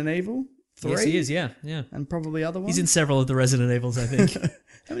in Resident Evil 3. Yes, he is. Yeah. And probably other ones. He's in several of the Resident Evils, I think.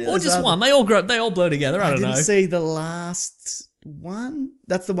 How many Or others just are one. They all blur together. I don't didn't know. see the last one.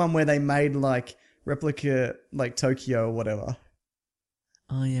 That's the one where they made like replica like Tokyo or whatever.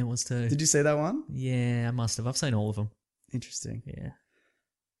 Oh yeah, it was too. Did you see that one? Yeah, I must have. I've seen all of them. Interesting. Yeah.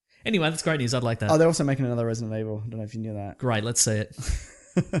 Anyway, that's great news. I'd like that. Oh, they're also making another Resident Evil. I don't know if you knew that. Great, let's see it.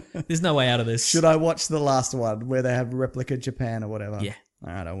 There's no way out of this. Should I watch the last one where they have replica Japan or whatever? Yeah.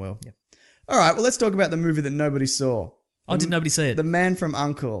 All right, I will. Yep. All right, well, let's talk about the movie that nobody saw. Oh, did nobody see it? The Man from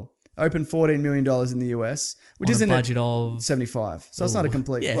U.N.C.L.E. Opened $14 million in the US, which On isn't a budget of 75. So it's not a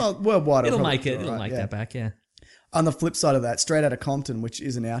complete. yeah. Well, worldwide, It'll probably make it. be It'll all right, make yeah. that back. Yeah. On the flip side of that, Straight Outta Compton, which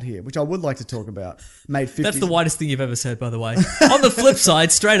isn't out here, which I would like to talk about, made 50. That's the whitest thing you've ever said, by the way. On the flip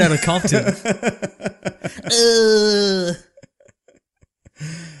side, Straight Outta Compton.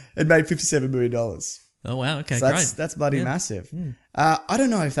 It made $57 million. Oh wow! Okay, So great. that's bloody Yeah. massive. I don't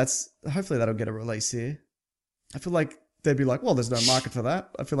know if that's. Hopefully that'll get a release here. I feel like they'd be like, well, there's no market for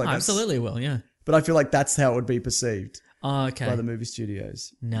that. I feel like Oh, that's, absolutely will. Yeah. but I feel like that's how it would be perceived Oh, okay. by the movie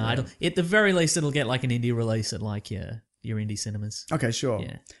studios. No, Yeah. I don't. At the very least, it'll get like an indie release at like your indie cinemas. Okay, sure.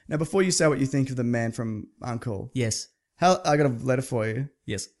 Yeah. Now, before you say what you think of the Man from U.N.C.L.E., Yes. I got a letter for you.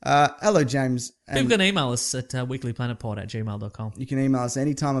 Yes. Hello, James. And People can email us at weeklyplanetpod@gmail.com. you can email us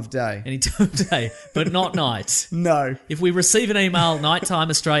any time of day. Any time of day, but not night. No. If we receive an email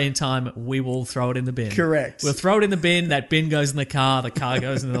nighttime Australian time, we will throw it in the bin. Correct. We'll throw it in the bin. That bin goes in the car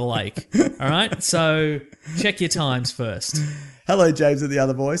goes into the lake. All right? So check your times first. Hello, James and the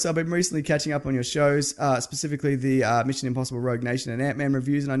other voice. I've been recently catching up on your shows, specifically the Mission Impossible Rogue Nation and Ant-Man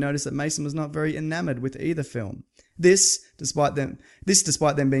reviews, and I noticed that Mason was not very enamored with either film. This despite them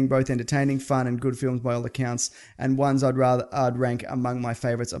being both entertaining, fun, and good films by all accounts, and ones I'd rank among my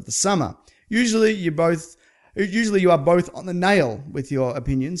favorites of the summer. Usually you are both on the nail with your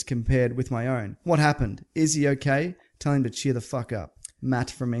opinions compared with my own. What happened? Is he okay? Tell him to cheer the fuck up. Matt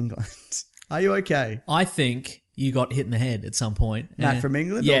from England. Are you okay? I think you got hit in the head at some point. Matt from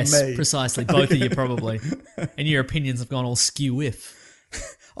England yes, or me? precisely. Both of you probably. And your opinions have gone all skew-whiff.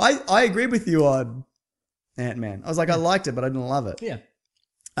 I agree with you on Ant-Man. I was like, I liked it, but I didn't love it.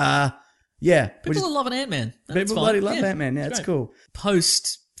 Yeah. Yeah. People are loving Ant-Man. That's People fine. bloody love Ant-Man. Yeah, it's great. cool.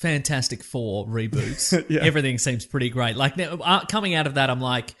 Post Fantastic Four reboots, Yeah. everything seems pretty great. Like now, coming out of that, I'm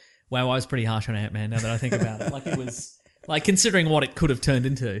like, wow, I was pretty harsh on Ant-Man now that I think about it. Like it was, like considering what it could have turned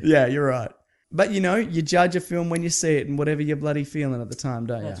into. Yeah, you're right. But, you judge a film when you see it and whatever you're bloody feeling at the time,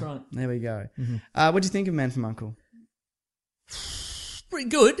 don't you? That's right. There we go. Mm-hmm. What do you think of Man from U.N.C.L.E.? Pretty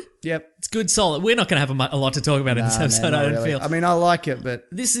good. Yep. It's good, solid. We're not going to have a lot to talk about in this episode, I don't feel. I mean, I like it, but...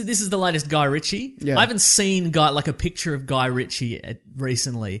 This is the latest Guy Ritchie. Yeah. I haven't seen a picture of Guy Ritchie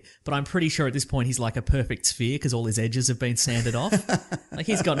recently, but I'm pretty sure at this point he's like a perfect sphere because all his edges have been sanded off. Like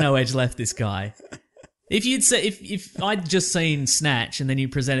he's got no edge left, this guy. If you'd say if I'd just seen Snatch and then you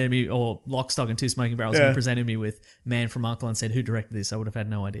presented me, or Lock, Stock and Two Smoking Barrels, and you presented me with Man from U.N.C.L.E. and said who directed this, I would have had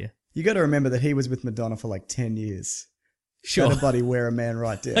no idea. You got to remember that he was with Madonna for like 10 years. Sure. Let a bloody wear a man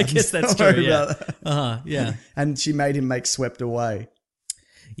right down. I guess that's Don't true. worry Yeah. about that. Yeah. And she made him make Swept Away.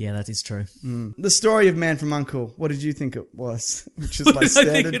 Yeah, that is true. The story of Man from U.N.C.L.E., what did you think it was? Which is What my did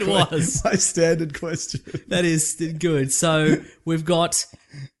I think standard it was? My standard question. That is good. So we've got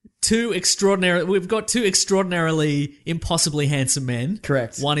two extraordinarily impossibly handsome men.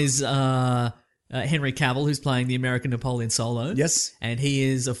 Correct. One is Henry Cavill, who's playing the American Napoleon Solo. Yes. And he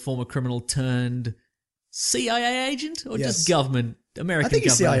is a former criminal turned CIA agent or Yes. just government, American I think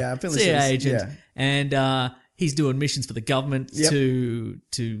he's government. CIA. I feel CIA it's- agent. yeah. And he's doing missions for the government Yep. to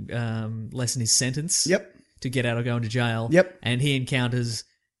lessen his sentence. Yep. To get out of going to jail. Yep. And he encounters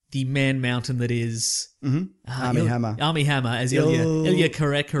the man mountain that is Army Hammer. Army Hammer, as Ilya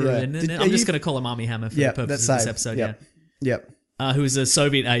Kurekurin. Yeah. I'm just going to call him Army Hammer for the purposes of this episode. Yep. Yep. Who is a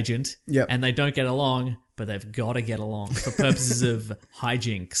Soviet agent. Yep. And they don't get along, but they've got to get along for purposes of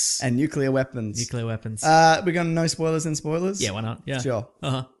hijinks. And nuclear weapons. Nuclear weapons. We're going to no spoilers and spoilers? Yeah, why not? Yeah. Sure.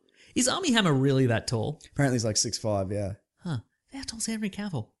 Uh-huh. Is Army Hammer really that tall? Apparently he's like 6'5", yeah. Huh. How tall's Henry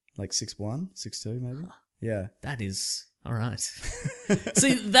Cavill? Like 6'1", 6'2", maybe? Yeah. That is... All right.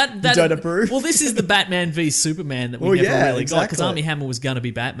 See, that... don't approve? Well, this is the Batman v Superman that we Well, never yeah, really got, because exactly. Army Hammer was going to be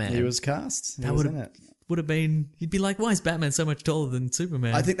Batman. He was cast. He That was would in have it. would have been... You'd be like, why is Batman so much taller than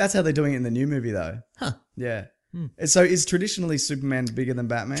Superman? I think that's how they're doing it in the new movie, though. Huh. Yeah. So is traditionally Superman bigger than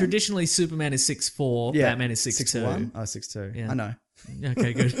Batman? Traditionally, Superman is 6'4", Yeah. Batman is 6'2". 6'1"? Oh, 6'2". Yeah. I know.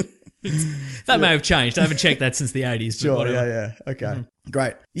 Okay, good. That may have changed. I haven't checked that since the 80s. But Sure, whatever. yeah. Okay.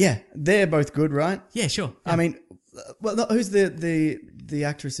 Great. Yeah, they're both good, right? Yeah, sure. I mean, well, who's the the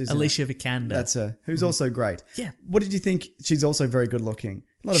actress is Alicia Vikander. That's her, who's also great. Yeah. What did you think? She's also very good looking.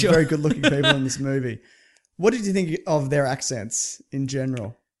 A lot of Sure. very good looking people in this movie. What did you think of their accents in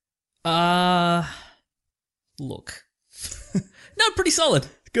general? Look. No, pretty solid.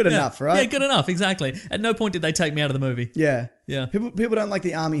 Good enough, right? Yeah, good enough, exactly. At no point did they take me out of the movie. Yeah. Yeah. People don't like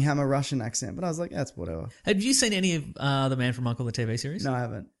the Army Hammer Russian accent, but I was like, that's whatever. Have you seen any of The Man from U.N.C.L.E. the TV series? No, I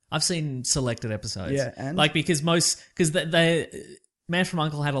haven't. I've seen selected episodes. Yeah, and? Like, because they Man from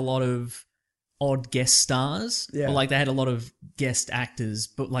U.N.C.L.E. had a lot of odd guest stars. Yeah. Or like they had a lot of guest actors,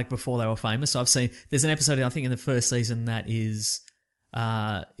 but like before they were famous. So I've seen, there's an episode, I think in the first season that is,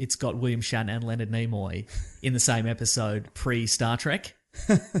 it's got William Shatner and Leonard Nimoy in the same episode pre-Star Trek.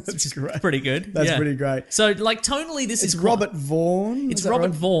 That's great. Pretty good. That's Yeah. pretty great. So like tonally this It's is Robert Vaughn. It's is that Robert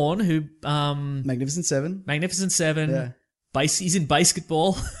right? Vaughn who Magnificent Seven. Magnificent Seven. Yeah. He's in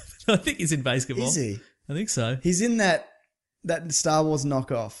basketball. I think he's in basketball. Is he? I think so. He's in that Star Wars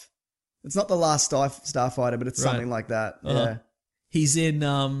knockoff. It's not the last Starfighter, but it's Right. something like that. Uh-huh. Yeah. He's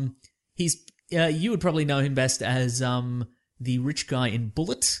in you would probably know him best as the rich guy in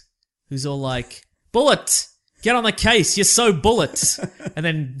Bullet, who's all like, Bullet, get on the case, you're so Bullet.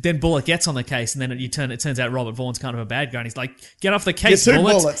 And then Bullet gets on the case, and then it turns out Robert Vaughn's kind of a bad guy, and he's like, get off the case, You're two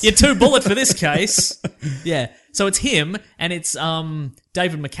Bullet. bullets. You're too Bullet for this case. Yeah. So it's him, and it's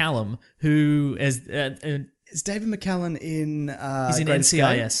David McCallum, who is Is David McCallum in he's in Great Escape?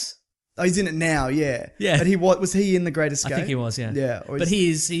 NCIS. Oh, he's in it now, yeah. Yeah. But was he in The Great Escape? I think he was, yeah. Yeah. But he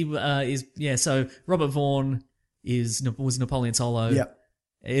is, yeah, so Robert Vaughn was Napoleon Solo. Yep.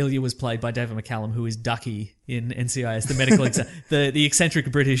 Ilya was played by David McCallum, who is Ducky in NCIS, the medical the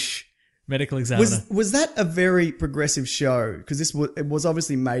eccentric British medical examiner. Was that a very progressive show? Because it was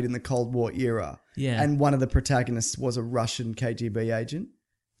obviously made in the Cold War era. Yeah. And one of the protagonists was a Russian KGB agent.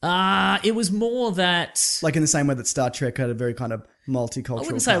 It was more that... Like in the same way that Star Trek had a very kind of multicultural I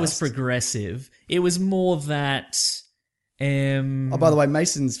wouldn't say it was cast. progressive. It was more that... Oh, by the way,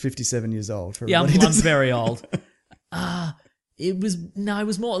 Mason's 57 years old. For Yeah, I'm everybody. very old. It was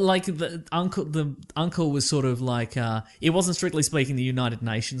more like the uncle was sort of like it wasn't strictly speaking the United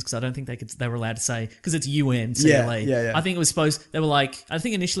Nations, because I don't think they were allowed to say, because it's U.N.C.L.E. Yeah. I think it was they were like, I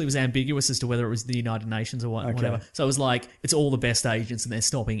think initially it was ambiguous as to whether it was the United Nations or whatever. So it was like, it's all the best agents and they're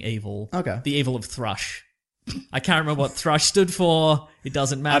stopping evil. Okay. The evil of Thrush. I can't remember what Thrush stood for. It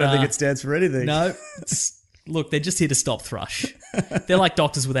doesn't I matter. don't think it stands for anything. No. Look, they're just here to stop Thrush. They're like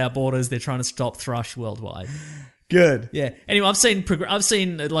Doctors Without Borders. They're trying to stop Thrush worldwide. Good. Yeah. Anyway, I've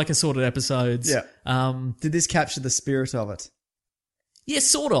seen like assorted episodes. Yeah. Did this capture the spirit of it? Yeah,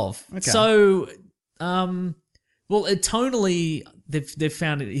 sort of. Okay. So, tonally, they've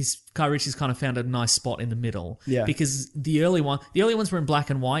found it. Guy Ritchie's kind of found a nice spot in the middle. Yeah. Because the early ones were in black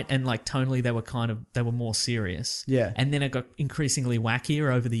and white, and like tonally they were more serious. Yeah. And then it got increasingly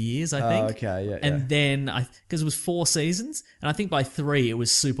wackier over the years, I think. Okay, yeah. And then because it was 4 seasons, and I think by 3 it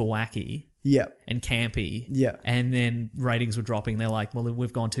was super wacky. Yeah. And campy. Yeah. And then ratings were dropping. They're like, well,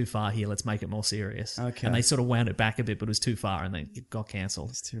 we've gone too far here. Let's make it more serious. Okay. And they sort of wound it back a bit, but it was too far and it got cancelled.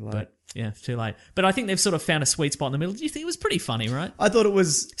 It's too late. But yeah, too late. But I think they've sort of found a sweet spot in the middle. Do you think it was pretty funny, right? I thought it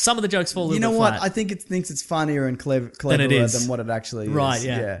was... Some of the jokes fall a little You know bit what? flat. I think it thinks it's funnier and cleverer Than it is. than what it actually is. Right,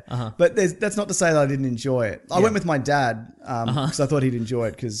 yeah. Uh-huh. But that's not to say that I didn't enjoy it. I went with my dad because I thought he'd enjoy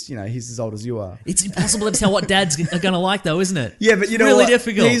it because, he's as old as you are. It's impossible to tell what dads are going to like, though, isn't it? Yeah, but you know really what?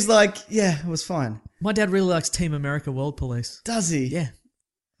 difficult. He's like, yeah, it was fine. My dad really likes Team America World Police. Does he? Yeah.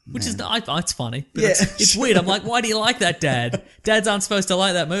 Which is, it's funny. But Yeah. it's weird. I'm like, why do you like that, Dad? Dads aren't supposed to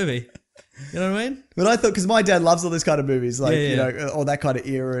like that movie. You know what I mean? But I thought, because my dad loves all this kind of movies, like, Yeah. all that kind of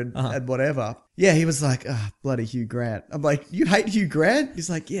era and whatever. Yeah, he was like, bloody Hugh Grant. I'm like, you hate Hugh Grant? He's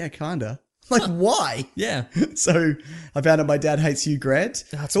like, yeah, kinda. Like, why? Yeah. So I found out my dad hates Hugh Grant.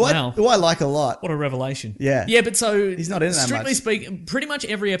 Wow. Who I like a lot. What a revelation. Yeah. Yeah, but so... He's not in it that strictly much. speaking, pretty much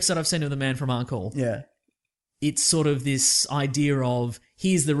every episode I've seen of The Man from U.N.C.L.E., Yeah. it's sort of this idea of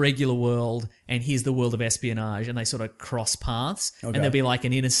here's the regular world and here's the world of espionage, and they sort of cross paths. Okay. And there'll be like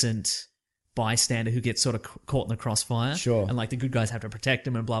an innocent bystander who gets sort of caught in the crossfire. Sure. And like the good guys have to protect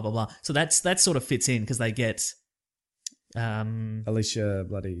him and blah, blah, blah. So that sort of fits in because they get... Alicia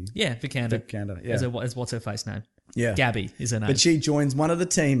bloody... Yeah, Vikander. Vikander, yeah. As what's her face name? Yeah. Gabby is her name. But she joins one of the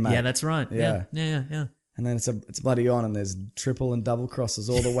team, mate. Yeah, that's right. Yeah. Yeah. And then it's bloody on, and there's triple and double crosses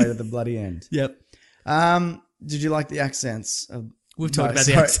all the way to the bloody end. Yep. Did you like the accents? We've talked about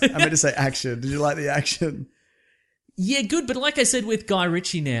the accent. I meant to say action. Did you like the action? Yeah, good. But like I said with Guy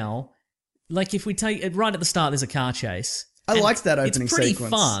Ritchie now, like if we take it right at the start, there's a car chase. I liked that opening it's pretty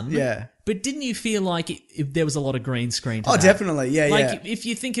sequence. fun. Yeah. But didn't you feel like if there was a lot of green screen to Oh, that? definitely. Yeah, like, if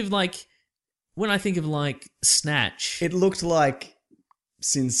you think of like, when I think of like Snatch. It looked like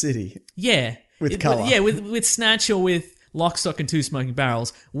Sin City. Yeah. With colour. Yeah, with Snatch or with Lock, Stock and Two Smoking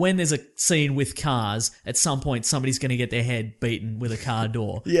Barrels, when there's a scene with cars, at some point somebody's going to get their head beaten with a car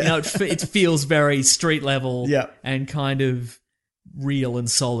door. Yeah. You know, it feels very street level Yeah. and kind of real and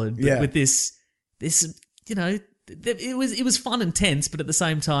solid. But with this, you know, it was fun and tense, but at the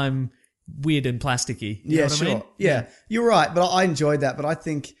same time, weird and plasticky. You know what I mean? Yeah, you're right. But I enjoyed that. But I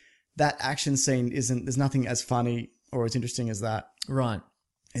think that action scene there's nothing as funny or as interesting as that. Right.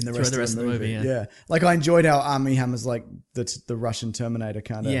 In the Through rest, of the movie. yeah. Like I enjoyed how Armie Hammer's like the Russian Terminator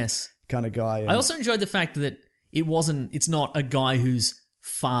kind of guy. I also enjoyed the fact that it's not a guy who's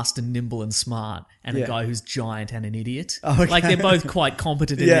fast and nimble and smart and a guy who's giant and an idiot. Oh, okay. Like they're both quite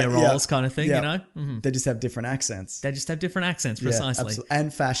competent in their roles kind of thing, you know? Mm-hmm. They just have different accents. They just have different accents, precisely. Absolutely.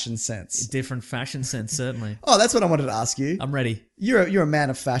 And fashion sense. Different fashion sense, certainly. Oh, that's what I wanted to ask you. I'm ready. You're a man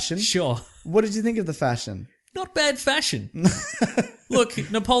of fashion. Sure. What did you think of the fashion? Not bad fashion. Look,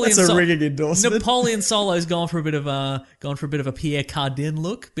 Napoleon. That's a ringing endorsement. Napoleon Solo's gone for a bit of a Pierre Cardin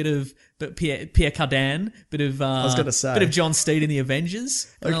look, Pierre Cardin, I was gonna say bit of John Steed in the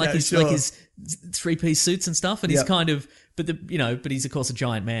Avengers. Okay, like his sure. like his 3-piece suits and stuff, and he's kind of, but he's of course a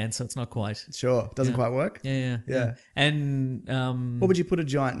giant man, so it's not quite. Sure, doesn't quite work. Yeah. And what would you put a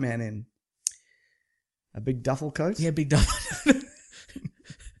giant man in? A big duffel coat? Yeah, big duffel.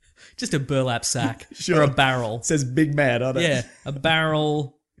 Just a burlap sack Sure. or a barrel. It says big man on it. Yeah, a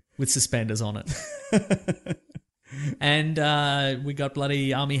barrel with suspenders on it. And we got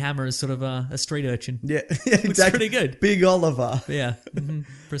bloody Armie Hammer as sort of a street urchin. Yeah, Looks exactly. pretty good. Big Oliver. Yeah,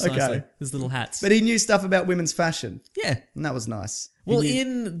 precisely. Okay. His little hats. But he knew stuff about women's fashion. Yeah. And that was nice. Well,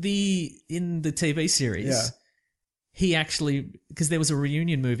 in the TV series, he actually, because there was a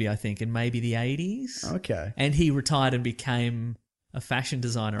reunion movie, I think, in maybe the 80s. Okay. And he retired and became a fashion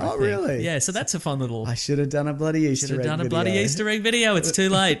designer, I think. Really? Yeah, so that's a fun little... I should have done a bloody Easter egg video. It's too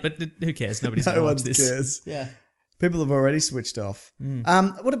late, but who cares? Nobody's going to watch this. Cares. Yeah. People have already switched off.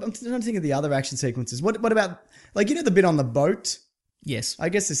 I'm trying to think of the other action sequences. What about, like, you know the bit on the boat? Yes. I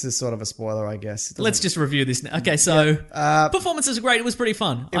guess this is sort of a spoiler, I guess. Let's just review this now. Okay, so performances are great. It was pretty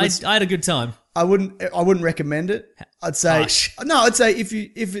fun. I had a good time. I wouldn't recommend it. I'd say Hush. No, I'd say if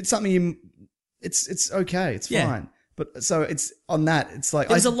it's something it's okay. It's Yeah. fine. But so it's on that. It's like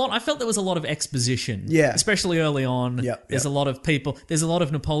I felt there was a lot of exposition. Yeah. Especially early on. Yeah, There's a lot of people. There's a lot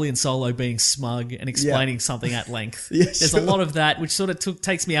of Napoleon Solo being smug and explaining something at length. Yeah, There's sure. a lot of that, which sort of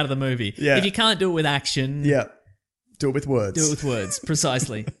takes me out of the movie. Yeah. If you can't do it with action, do it with words. do it with words.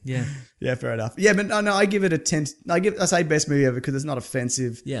 Precisely. Yeah. Yeah, fair enough. Yeah, but no, I give it a 10. I say best movie ever because it's not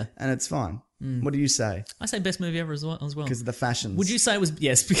offensive. Yeah. And it's fine. What do you say? I say best movie ever as well. Because of the fashions. Would you say it was,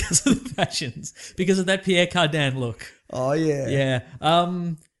 yes, because of the fashions, because of that Pierre Cardin look. Oh, yeah. Yeah.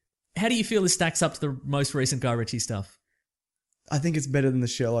 How do you feel this stacks up to the most recent Guy Ritchie stuff? I think it's better than the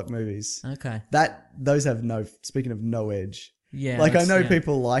Sherlock movies. Okay. Those have speaking of no edge. Yeah. Like I know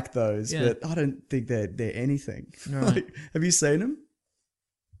people like those, Yeah. but I don't think they're anything. Right. Like, have you seen them?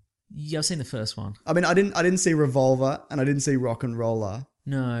 Yeah, I've seen the first one. I mean, I didn't see Revolver and I didn't see Rock and Roller.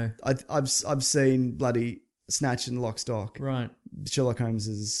 No. I've seen bloody Snatch and Lock, Stock. Right. Sherlock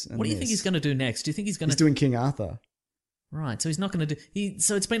Holmes's. And What do you think he's going to do next? Do you think he's going He's doing King Arthur. Right, so he's not going to do...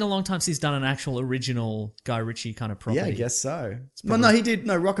 So it's been a long time since he's done an actual original Guy Ritchie kind of property. Yeah, I guess so. probably- No, he did.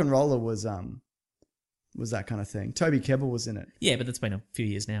 No, Rock and Roller was that kind of thing. Toby Kebbell was in it. Yeah, but that's been a few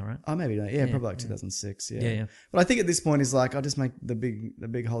years now, right? Oh, maybe not. Yeah, probably like 2006. Yeah. Yeah. But I think at this point he's like, I'll just make the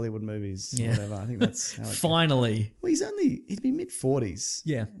big Hollywood movies. Yeah. Whatever. I think that's how it Finally. Well, he'd be mid-40s.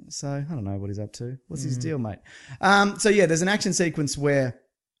 Yeah. So I don't know what he's up to. What's his deal, mate? So yeah, there's an action sequence where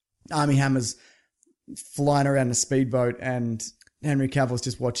Armie Hammer's flying around a speedboat and Henry Cavill's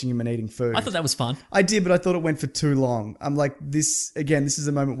just watching him and eating food. I thought that was fun. I did, but I thought it went for too long. I'm like, this is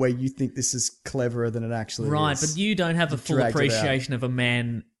a moment where you think this is cleverer than it actually Right, is. but you don't have a full dragged it out. appreciation of a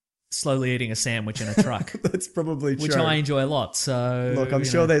man slowly eating a sandwich in a truck. That's probably true. Which I enjoy a lot, so... Look, I'm you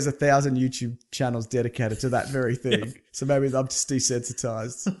sure know. there's 1,000 YouTube channels dedicated to that very thing. So maybe I'm just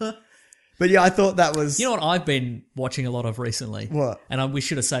desensitized. But yeah, I thought that was... You know what I've been watching a lot of recently? What? And we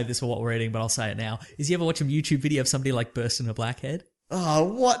should have saved this for what we're eating, but I'll say it now. Is you ever watch a YouTube video of somebody like bursting a blackhead? Oh,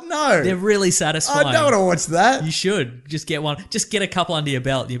 what? No. They're really satisfying. I don't want to watch that. You should. Just get one. Just get a couple under your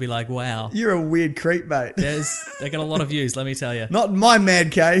belt and you'll be like, wow. You're a weird creep, mate. They got a lot of views, let me tell you. Not in my man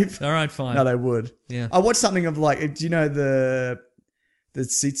cave. All right, fine. No, they would. Yeah. I watched something of like, do you know the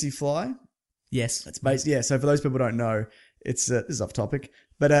tsetse fly? Yes. It's based, yeah. So for those people who don't know, it's this is off topic,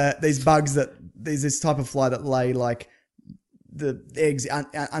 but these bugs there's this type of fly that lay like the eggs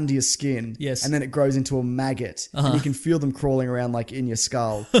under your skin. Yes. And then it grows into a maggot, and you can feel them crawling around like in your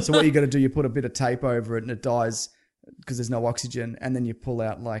skull. So what you got to do, you put a bit of tape over it, and it dies because there's no oxygen, and then you pull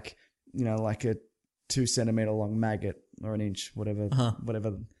out like a 2 centimeter long maggot or an inch, whatever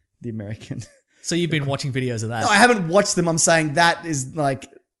the American. So you've been watching videos of that? No, I haven't watched them. I'm saying that is like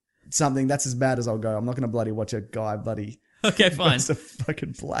something that's as bad as I'll go. I'm not going to bloody watch a guy bloody. Okay, fine. It's a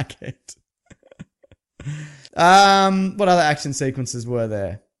fucking blackhead. What other action sequences were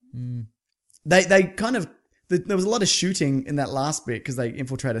there? They kind of there was a lot of shooting in that last bit because they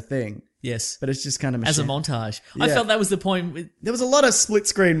infiltrate a thing. Yes, but it's just kind of as a montage. Yeah. I felt that was the point. There was a lot of split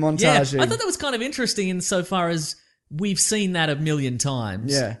screen montaging. Yeah, I thought that was kind of interesting insofar as we've seen that a million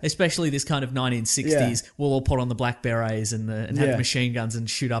times. Yeah, especially this kind of 1960s. Yeah. We'll all put on the black berets and have machine guns and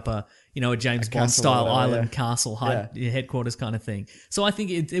shoot up a James Bond style island castle headquarters kind of thing. So I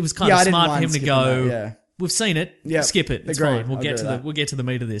think it was kind of smart for him to go. That, we've seen it. Yep. Skip it. It's fine. We'll get to the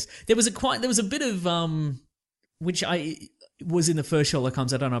meat of this. There was a bit of which was in the first Sherlock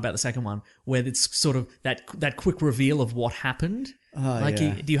Holmes. I don't know about the second one, where it's sort of that quick reveal of what happened.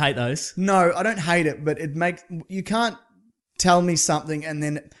 Do you hate those? No, I don't hate it, but you can't tell me something and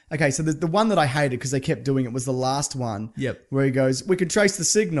then so the one that I hated because they kept doing it was the last one. Yep. Where he goes, we could trace the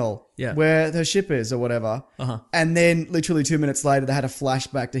signal where her ship is or whatever. And then literally 2 minutes later they had a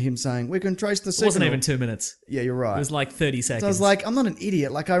flashback to him saying, we can trace the signal. It wasn't even 2 minutes. Yeah, you're right. It was like 30 seconds. So I was like, I'm not an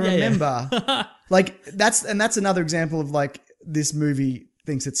idiot. Like I remember. Like that's another example of like this movie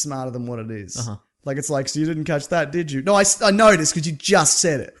thinks it's smarter than what it is. Like it's like, so you didn't catch that, did you? No, I noticed because you just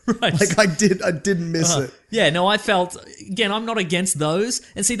said it. Right. Like I didn't miss it. Yeah, no, I felt, again, I'm not against those.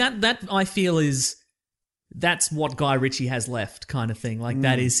 And see, that I feel that's what Guy Ritchie has left kind of thing. Like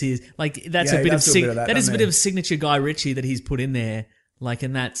that is his, like that's a bit of that is a bit of signature Guy Ritchie that he's put in there. Like,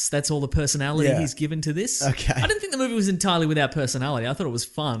 and that's all the personality he's given to this. Okay. I didn't think the movie was entirely without personality. I thought it was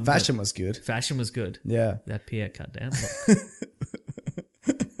fun. Fashion was good. Fashion was good. Yeah. That Pierre cut down.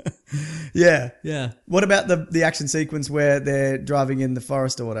 Yeah. What about the action sequence where they're driving in the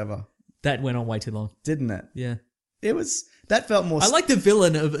forest or whatever? That went on way too long. Didn't it? Yeah. That felt more... I like the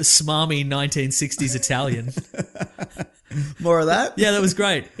villain of a smarmy 1960s Italian. More of that? Yeah, that was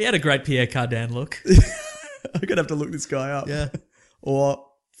great. He had a great Pierre Cardin look. I'm going to have to look this guy up. Yeah. Or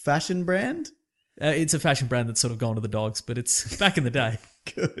fashion brand? It's a fashion brand that's sort of gone to the dogs, but it's back in the day.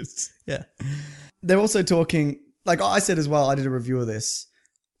 Good. Yeah. They're also talking... Like I said as well, I did a review of this.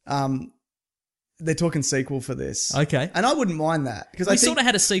 They're talking sequel for this. Okay. And I wouldn't mind that. Because we sort of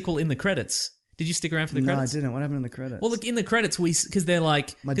had a sequel in the credits. Did you stick around for the credits? No, I didn't. What happened in the credits? Well, look, in the credits, because they're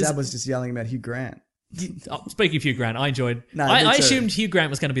like... My dad was just yelling about Hugh Grant. Speaking of Hugh Grant, I enjoyed... No, I assumed Hugh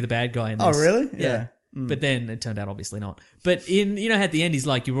Grant was going to be the bad guy in this. Oh, really? Yeah. But then it turned out obviously not. But at the end he's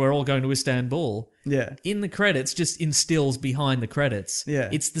like, we're all going to Istanbul. Yeah. In the credits, just in stills behind the credits. Yeah.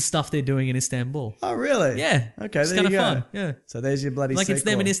 It's the stuff they're doing in Istanbul. Oh, really? Yeah. Okay, it's there you go. Fun. Yeah. So there's your bloody like sequel. It's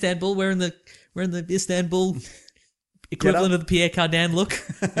them in Istanbul. We're in the Istanbul equivalent of the Pierre Cardin look.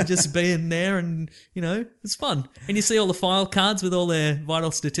 And just being there and, it's fun. And you see all the file cards with all their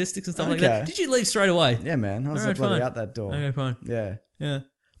vital statistics and stuff like that. Did you leave straight away? Yeah, man. I was bloody out that door. Okay, fine. Yeah. Yeah.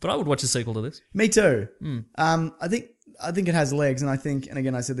 But I would watch a sequel to this. Me too. I think it has legs, and I think, and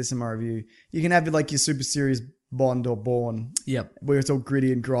again, I said this in my review, you can have like your super serious Bond or Bourne, where it's all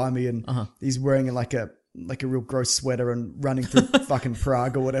gritty and grimy, and he's wearing like a real gross sweater and running through fucking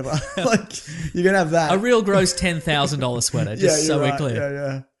Prague or whatever. Like you can have that. A real gross $10,000 sweater, just so we're clear.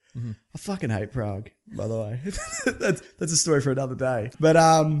 Yeah. Mm-hmm. I fucking hate Prague, by the way. that's a story for another day. But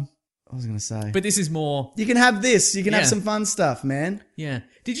I was going to say. But this is more... You can have this. You can have some fun stuff, man. Yeah.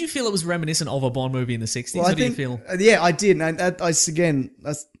 Did you feel it was reminiscent of a Bond movie in the 60s? Well, did you feel? Yeah, I did. And I sound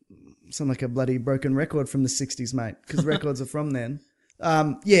like a bloody broken record from the 60s, mate, because records are from then.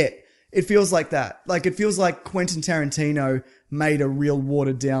 Yeah, it feels like that. Like, it feels like Quentin Tarantino made a real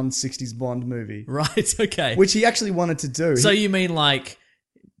watered-down 60s Bond movie. Right, okay. Which he actually wanted to do. So you mean like...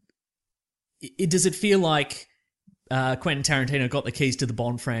 Does it feel like... Quentin Tarantino got the keys to the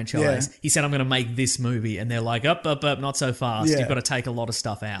Bond franchise. Yeah. He said, I'm going to make this movie. And they're like, up, not so fast. Yeah. You've got to take a lot of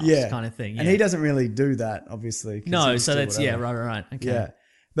stuff out, kind of thing. Yeah. And he doesn't really do that, obviously. No, so that's, right. Okay. Yeah.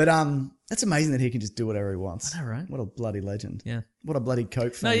 But that's amazing that he can just do whatever he wants. I know, right? What a bloody legend. Yeah. What a bloody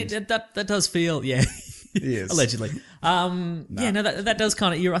coke fiend. No, that does feel, He is. Allegedly. No. Yeah, no, that does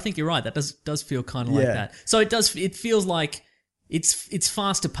kind of, I think you're right. That does feel kind of like that. So it feels like, It's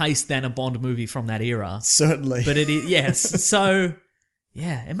faster paced than a Bond movie from that era. Certainly. But it is, yes. So,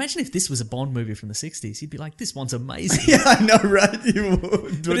 yeah. Imagine if this was a Bond movie from the 60s. You'd be like, this one's amazing. Yeah, I know, right? You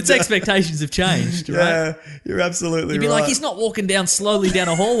would. But its expectations have changed, right? Yeah, you're absolutely right. You'd be like, he's not walking slowly down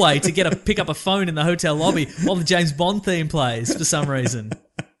a hallway to pick up a phone in the hotel lobby while the James Bond theme plays for some reason.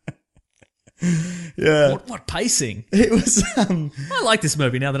 Yeah. What pacing? It was. I like this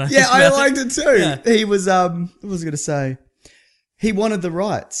movie now that I Yeah, think I about liked it too. Yeah. He was. What was I going to say? He wanted the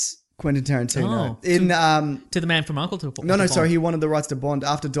rights. Quentin Tarantino To the Man from U.N.C.L.E. No, sorry. He wanted the rights to Bond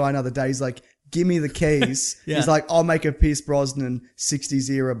after Die Another Day. He's like, give me the keys. Yeah. He's like, I'll make a Pierce Brosnan 60s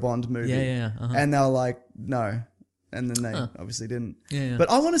era Bond movie. Yeah. And they were like, no. And then they obviously didn't. Yeah. But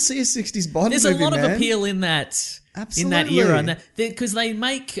I want to see a 60s Bond There's movie, a lot man. of appeal in that Absolutely. era, and because they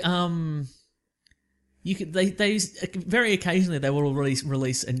make they very occasionally they will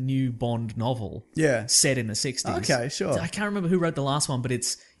release a new Bond novel. Yeah. Set in the 60s. Okay, sure. I can't remember who wrote the last one, but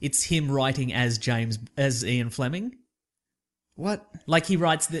it's him writing as Ian Fleming. What? Like he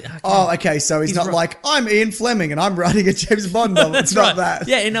writes the. Oh, okay. So he's not like, I'm Ian Fleming and I'm writing a James Bond novel. It's not that.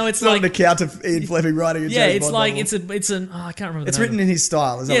 Yeah, no, it's not like an account of Ian Fleming writing a James Bond novel. Yeah, it's an. Oh, I can't remember. It's written in his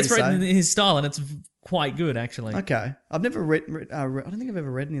style. Is that what it's you're written saying? in his style, and it's quite good actually. Okay, I've never read. I don't think I've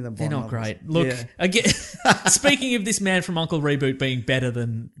ever read any of them. They're Bond not novels. great. Look, Yeah. again, speaking of this Man from U.N.C.L.E. reboot being better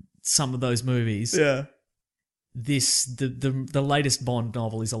than some of those movies, Yeah. the latest Bond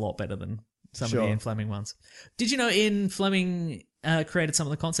novel is a lot better than some of the Ian Fleming ones. Did you know Ian Fleming created some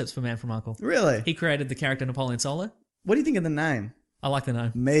of the concepts for Man from U.N.C.L.E.? Really? He created the character Napoleon Solo. What do you think of the name? I like the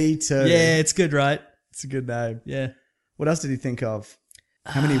name. Me too. Yeah, it's good, right? It's a good name. Yeah. What else did he think of?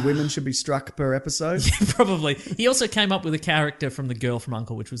 How many women should be struck per episode? Probably. He also came up with a character from The Girl from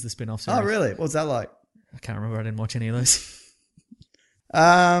U.N.C.L.E., which was the spin-off series. Oh, really? What was that like? I can't remember. I didn't watch any of those.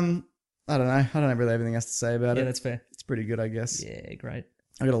 I don't know. I don't have really everything else to say about it. Yeah, that's fair. It's pretty good, I guess. Yeah, great.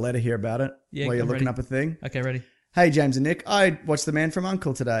 I got a letter here about it. Yeah, while you're I'm looking ready. up a thing. Okay, ready. Hey, James and Nick. I watched The Man from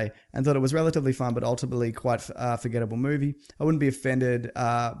U.N.C.L.E. today and thought it was relatively fun, but ultimately quite forgettable movie. I wouldn't be offended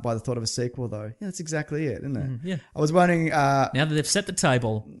by the thought of a sequel, though. Yeah, that's exactly it, isn't it? Yeah. I was wondering... Now that they've set the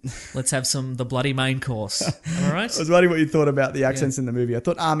table, let's have the bloody main course. All right? I was wondering what you thought about the accents in the movie. I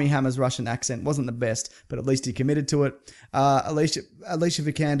thought Armie Hammer's Russian accent wasn't the best, but at least he committed to it. Alicia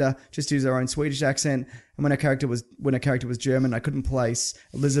Vikander just used her own Swedish accent, and when her character was German, I couldn't place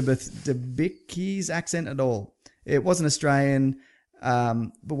Elizabeth Debicki's accent at all. It wasn't Australian, but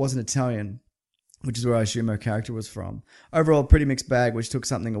wasn't Italian, which is where I assume her character was from. Overall, pretty mixed bag, which took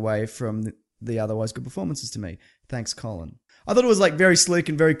something away from the otherwise good performances to me. Thanks, Colin. I thought it was like very sleek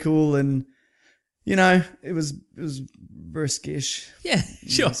and very cool, and you know, it was briskish. Yeah,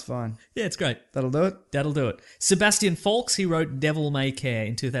 sure. It's fine. Yeah, it's great. That'll do it. That'll do it. Sebastian Faulks, he wrote Devil May Care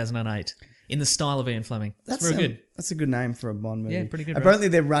in 2008 in the style of Ian Fleming. That's very good. That's a good name for a Bond movie. Yeah, pretty good. Apparently,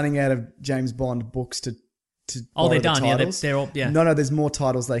 they're running out of James Bond books to Oh, they're borrow done. the Yeah, titles. they're all. Yeah. No, there's more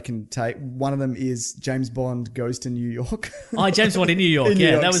titles they can take. One of them is James Bond Goes to New York. Oh, James Bond in New York. In New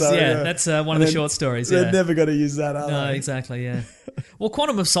yeah, York, that was so, that's one of the short stories. They're Yeah. never going to use that, are No, they? exactly. Yeah. Well,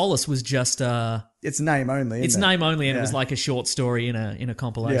 Quantum of Solace was just. It's name only. It's isn't it? name only, and Yeah. it was like a short story in a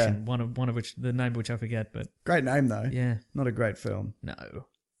compilation. Yeah. One of which the name of which I forget, but Great name though. yeah, Not a great film. no,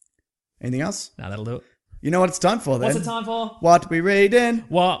 Anything else? that'll do it. You know what it's time for then? What's the time for? What we reading?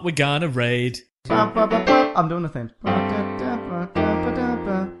 What we're gonna read? I'm doing the thing.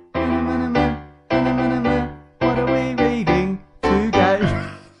 What are we reading today?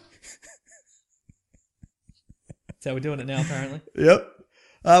 That's how we're doing it now, apparently. Yep.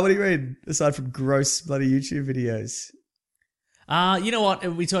 What are you reading aside from gross bloody YouTube videos? You know what?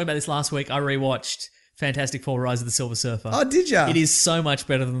 We talked about this last week. I rewatched Fantastic Four: Rise of the Silver Surfer. Oh, did ya? It is so much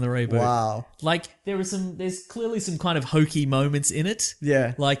better than the reboot. Wow. Like there's clearly some kind of hokey moments in it.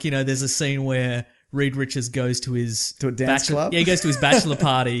 Yeah. Like, you know, there's a scene where Reed Richards goes to his To a dance club? Yeah, he goes to his bachelor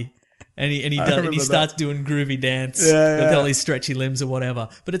party. And he starts doing groovy dance with all his stretchy limbs or whatever.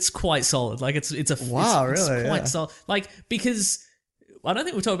 But it's quite solid. Like it's Really? quite Yeah. solid. Like, because I don't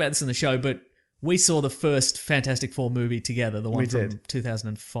think we'll talk about this in the show, but we saw the first Fantastic Four movie together, the one from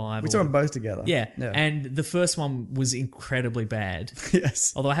 2005. We saw them both together. Yeah. And the first one was incredibly bad.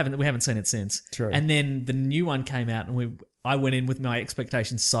 Yes. Although we haven't seen it since. True. And then the new one came out, and I went in with my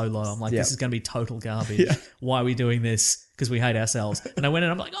expectations so low. I'm like, Yep. this is going to be total garbage. Yeah. Why are we doing this? Because we hate ourselves. And I went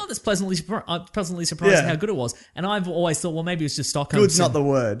in, and I'm like, oh, that's pleasantly surprised Yeah. at how good it was. And I've always thought, well, maybe it's just Stockholm. Good's not the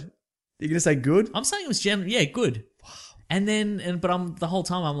word. You're going to say good? I'm saying it was generally, good. Wow. And then, but the whole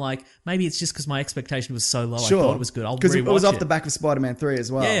time I'm like, maybe it's just because my expectation was so low. Sure. I thought it was good. I'll Because rewatch it was off it. the back of Spider-Man 3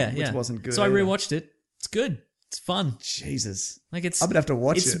 as well, yeah, which wasn't good. So I either. rewatched it. It's good. It's fun. Jesus. Like it's. I'm going to have to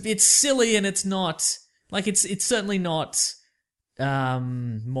watch it. It's silly, and it's not like it's certainly not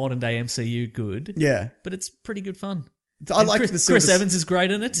modern day MCU good. Yeah. But it's pretty good fun. I And like Chris Evans is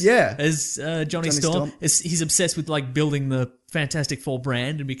great in it. Yeah. As Johnny Storm. He's obsessed with like building the Fantastic Four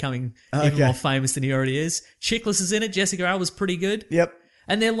brand and becoming even more famous than he already is. Chiklis is in it. Jessica Alba's pretty good. Yep.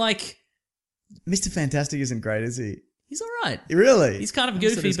 And they're like, Mr. Fantastic isn't great, is he? He's all right. Really? He's kind of I thought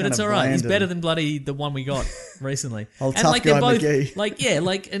he goofy, was but kind it's of all right. He's bland better and- than bloody the one we got recently. Old And tough like they're guy both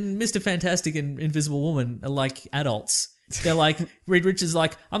McGee. and Mr. Fantastic and Invisible Woman are like adults. They're like Reed Richards,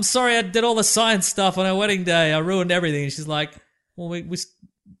 like, I'm sorry, I did all the science stuff on our wedding day. I ruined everything. And she's like, well,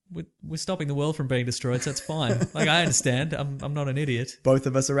 we're stopping the world from being destroyed, so it's fine. Like, I understand. I'm not an idiot. Both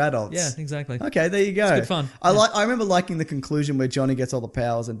of us are adults. Yeah, exactly. Okay, there you go. It's good fun. I remember liking the conclusion where Johnny gets all the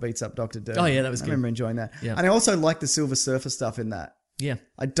powers and beats up Dr. Doom. Oh, yeah, that was I good. remember enjoying that. Yeah. And I also like the Silver Surfer stuff in that. Yeah.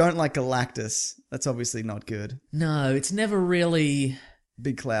 I don't like Galactus. That's obviously not good. No, it's never really...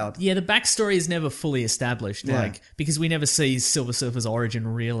 Big Cloud. Yeah, the backstory is never fully established, because we never see Silver Surfer's origin,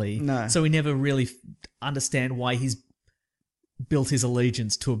 really. No. So we never really understand why he's built his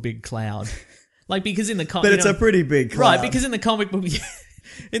allegiance to a big cloud. Like, because in the comic... But it's a pretty big cloud. Right, because in the comic book...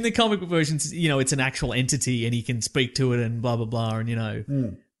 In the comic book versions, it's an actual entity and he can speak to it and blah, blah, blah,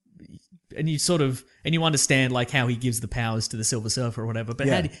 and, and you sort of... And you understand, like, how he gives the powers to the Silver Surfer or whatever. But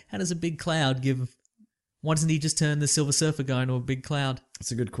how does a big cloud give... Why doesn't he just turn the Silver Surfer guy into a big cloud?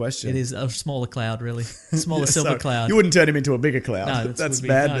 That's a good question. It is a smaller cloud, really. Smaller silver cloud. You wouldn't turn him into a bigger cloud. No, that's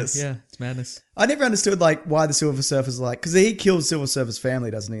madness. No, yeah, it's madness. I never understood why the Silver Surfer's because he kills Silver Surfer's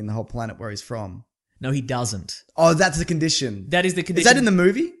family, doesn't he, in the whole planet where he's from? No, he doesn't. Oh, that's the condition. That is the condition. Is that in the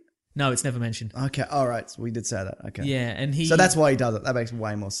movie? No, it's never mentioned. Okay, all right. So we did say that. Okay. Yeah, and So that's why he does it. That makes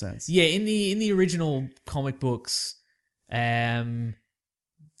way more sense. Yeah, in the original comic books,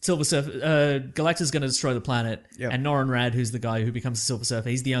 Silver Surfer, Galactus is going to destroy the planet, and Norrin Rad, who's the guy who becomes the Silver Surfer,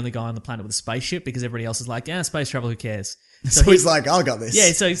 he's the only guy on the planet with a spaceship because everybody else is like, space travel, who cares? So he's like, I got this.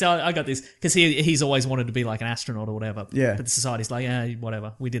 Yeah, so I got this because he's always wanted to be like an astronaut or whatever. Yeah. But the society's like,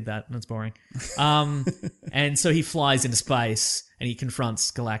 whatever, we did that and it's boring. And so he flies into space and he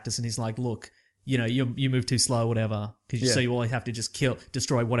confronts Galactus and he's like, look, you move too slow, whatever, so you always have to just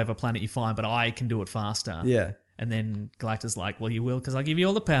destroy whatever planet you find, but I can do it faster. Yeah. And then Galactus like, well, you will because I'll give you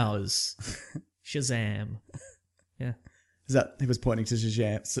all the powers. Shazam. Yeah. Is that he was pointing to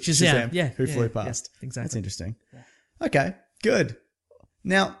Shazam? Shazam, who flew past. Yeah, exactly. That's interesting. Yeah. Okay, good.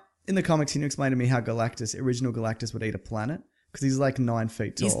 Now, in the comics, can you explain to me how original Galactus would eat a planet? Because he's like 9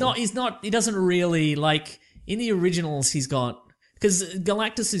 feet tall. He's not, he doesn't really, like, in the originals he's got, because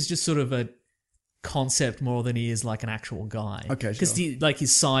Galactus is just sort of a concept more than he is like an actual guy. Okay, because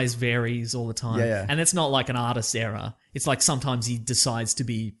his size varies all the time. Yeah. And it's not like an artist's error. It's like sometimes he decides to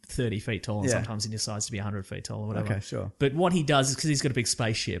be 30 feet tall and sometimes he decides to be 100 feet tall or whatever. Okay, sure. But what he does is because he's got a big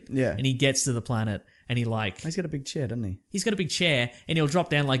spaceship. Yeah. And he gets to the planet and he's got a big chair, doesn't he? He's got a big chair and he'll drop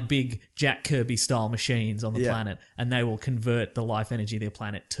down like big Jack Kirby style machines on the planet and they will convert the life energy of the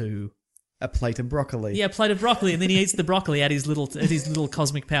planet to a plate of broccoli. Yeah, a plate of broccoli, and then he eats the broccoli at his little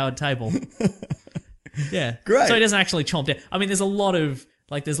cosmic powered table. Yeah, great. So he doesn't actually chomp down. I mean, there's a lot of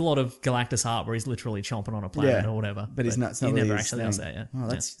Galactus art where he's literally chomping on a planet or whatever. But he's not. He never actually does that. Yeah. Oh,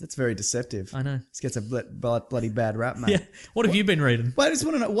 that's very deceptive. I know. This gets a bloody bad rap, mate. Yeah. What have you been reading? Well, I just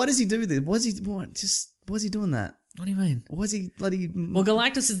want to know, what does he do with it? Was he doing that? What do you mean? Was he bloody... Well,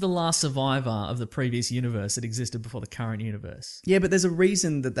 Galactus is the last survivor of the previous universe that existed before the current universe. Yeah, but there's a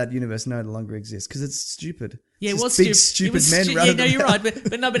reason that universe no longer exists, because it's stupid. Yeah, it's it was big, stupid men. Yeah, no, you're right.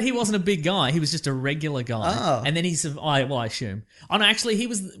 But he wasn't a big guy. He was just a regular guy. Oh. And then he survived. Well, I assume. Oh, no, actually, he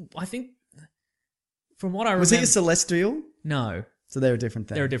was. I think, from what I remember, was he a celestial? No. So they're a different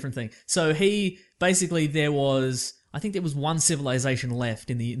thing. They're a different thing. So he basically I think there was one civilization left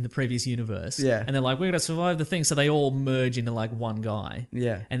in the previous universe. Yeah. And they're like, we're going to survive the thing. So they all merge into like one guy.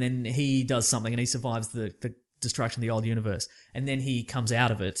 Yeah. And then he does something and he survives the destruction of the old universe. And then he comes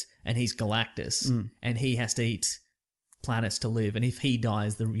out of it and he's Galactus. And he has to eat planets to live. And if he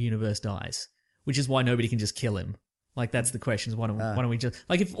dies, the universe dies. Which is why nobody can just kill him. Like, that's the question. Why don't we just...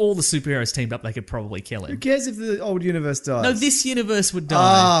 Like, if all the superheroes teamed up, they could probably kill him. Who cares if the old universe dies? No, this universe would die.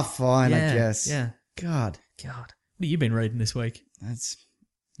 Ah, fine, Yeah, I guess. yeah. God. What have you been reading this week?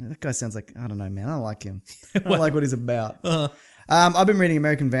 That guy sounds like... I don't know, man. I don't like him. I don't like what he's about. I've been reading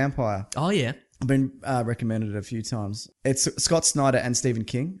American Vampire. Oh, yeah. I've been recommended it a few times. It's Scott Snyder and Stephen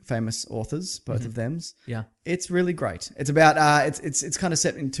King, famous authors, both of them. Yeah. It's really great. It's about... It's kind of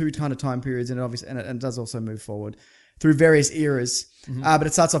set in two kind of time periods, and it does also move forward through various eras. But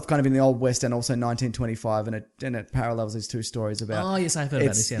it starts off kind of in the Old West and also 1925, and it parallels these two stories about... Oh, yes, I've heard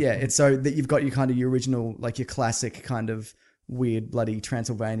about this, yeah. Yeah, it's so that you've got your original, like your classic kind of weird bloody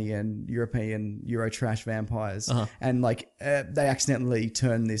Transylvanian, European, Euro-trash vampires. And like they accidentally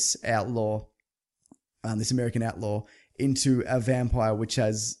turn this outlaw, this American outlaw, into a vampire who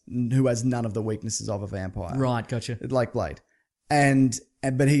has none of the weaknesses of a vampire. Right, gotcha. Like Blade. And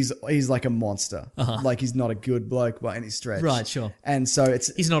but he's like a monster. Like he's not a good bloke by any stretch. Right, sure. And so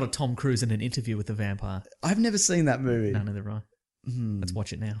he's not a Tom Cruise in an interview with a vampire. I've never seen that movie. No, neither have I. Let's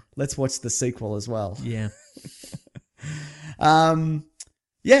watch it now. Let's watch the sequel as well. Yeah.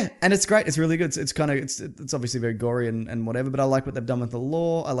 Yeah, and it's great. It's really good. It's kind of it's obviously very gory and whatever, but I like what they've done with the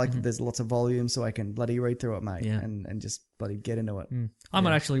lore. I like that there's lots of volume, so I can bloody read through it, mate, and just bloody get into it. I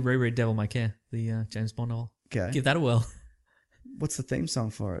might actually reread Devil May Care, the James Bond novel. Okay, give that a whirl. What's the theme song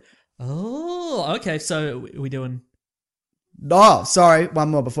for it? Oh, okay. So are we doing? Oh, sorry. One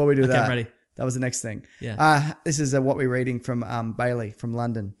more before we do Okay, that. I'm ready. That was the next thing. Yeah. This is what we're reading from Bailey from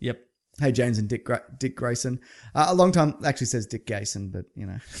London. Yep. Hey, James and Dick Grayson. A long time, actually says Dick Gayson, but you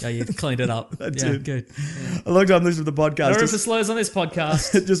know. Oh, you cleaned it up. I Yeah, did. good. Yeah. A long time listener to the podcast. No room for slurs on this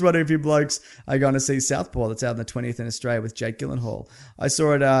podcast. Just wondering if you blokes are going to see Southpaw that's out on the 20th in Australia with Jake Gyllenhaal. I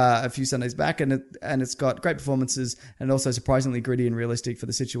saw it a few Sundays back and it's got great performances and also surprisingly gritty and realistic for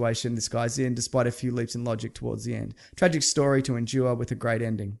the situation this guy's in, despite a few leaps in logic towards the end. Tragic story to endure with a great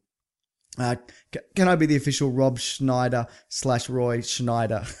ending. Can I be the official Rob Schneider / Roy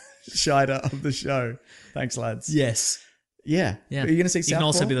Schneider of the show? Thanks, lads. Yes. Yeah. Yeah. Are you going to see Southpaw? You can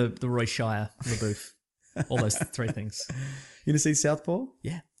also be the Roy Shire of the booth. All those three things. You going to see Southpaw?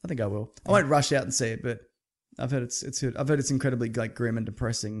 Yeah. I think I will. I won't rush out and see it, but I've heard it's good. I've heard it's incredibly like grim and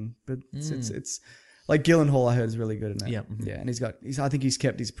depressing, but it's like Gyllenhaal I heard is really good in it. Yeah. Yeah, and I think he's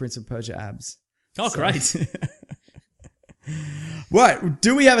kept his Prince of Persia abs. Oh, So- great. Right.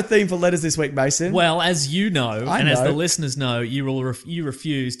 Do we have a theme for letters this week, Mason? Well, as you know, I and as know. the listeners know, you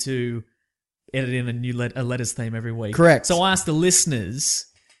refuse to edit in a letters theme every week. Correct. So I asked the listeners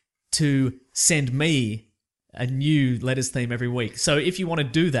to send me a new letters theme every week. So if you want to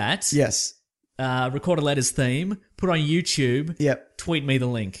do that, Yes. record a letters theme, put it on YouTube, Yep. tweet me the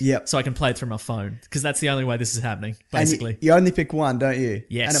link, Yep. so I can play it through my phone, because that's the only way this is happening, And basically. you only pick one, don't you?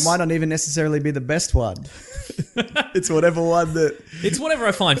 Yes. And it might not even necessarily be the best one. It's whatever one that... It's whatever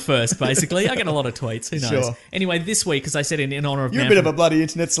I find first, basically. I get a lot of tweets. Who knows? Sure. Anyway, this week, as I said, in honor of You're a bit of a bloody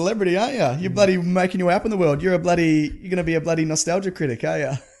internet celebrity, aren't you? You're bloody making your way up in the world. You're going to be a bloody nostalgia critic, are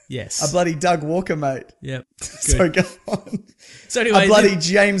you? Yes. A bloody Doug Walker, mate. Yep. So go on. So anyway, A bloody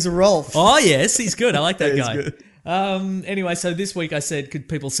James Rolfe. Oh yes, he's good. I like that He's guy. good. Anyway, so this week I said, could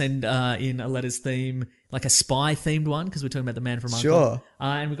people send in a letters theme, like a spy themed one, because we're talking about the Man from Uncle. Sure.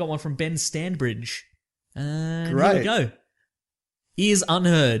 And we got one from Ben Standbridge. And Great. Here we go. Ears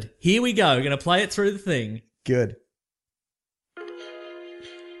unheard. Here we go. We're going to play it through the thing. Good.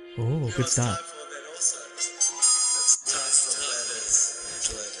 Oh, good start.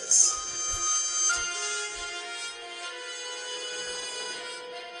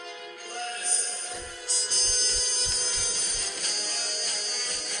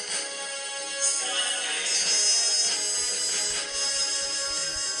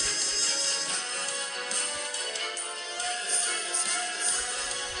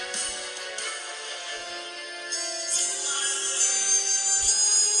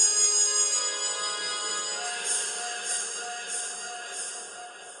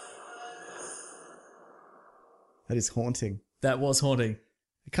 That is haunting. That was haunting.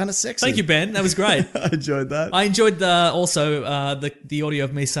 Kind of sexy. Thank you, Ben. That was great. I enjoyed that. I enjoyed the audio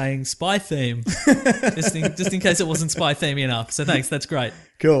of me saying spy theme, just in case it wasn't spy themey enough. So thanks, that's great.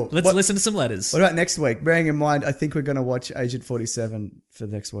 Cool. Let's listen to some letters. What about next week? Bearing in mind, I think we're going to watch Agent 47 for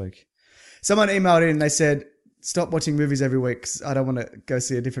next week. Someone emailed in and they said, stop watching movies every week 'cause I don't want to go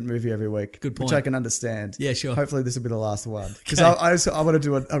see a different movie every week. Good point. Which I can understand. Yeah, sure. Hopefully this will be the last one. Because Okay. I want to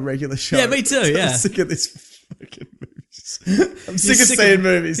do a regular show. Yeah, me too, yeah. I'm sick of this fucking movies. I'm sick of seeing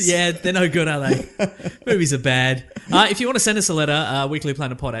movies. Yeah, they're no good, are they? Movies are bad. If you want to send us a letter,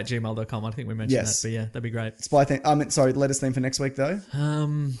 weeklyplanetpod@gmail.com. I think we mentioned Yes. that, but yeah, that'd be great. Spy thing. Sorry, let us theme for next week though. Do you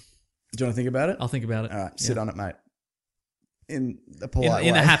want to think about it? I'll think about it. All right, sit Yeah. on it, mate. In the polite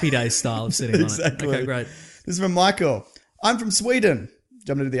in way. the Happy Days style of sitting Exactly. on it. Okay, great. This is from Michael. I'm from Sweden. Do you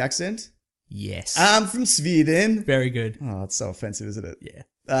want me to do the accent? Yes. I'm from Sweden. Very good. Oh, it's so offensive, isn't it? Yeah.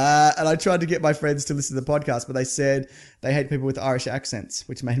 And I tried to get my friends to listen to the podcast, but they said they hate people with Irish accents,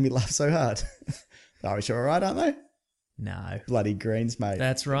 which made me laugh so hard. The Irish are all right, aren't they? No. Bloody Greens, mate.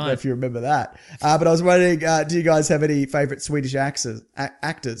 That's I don't know right. if you remember that. But I was wondering, do you guys have any favourite Swedish actors?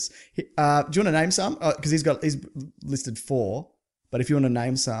 Do you want to name some? Because he's listed 4. But if you want to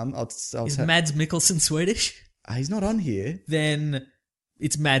name some, I'll Is Mads Mikkelsen Swedish? he's not on here. Then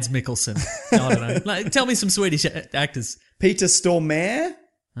it's Mads Mikkelsen. I don't know. Like, tell me some Swedish actors. Peter Stormare,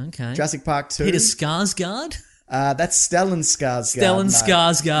 Okay. Jurassic Park 2. Peter Skarsgård? That's Stellan Skarsgård. Stellan mate.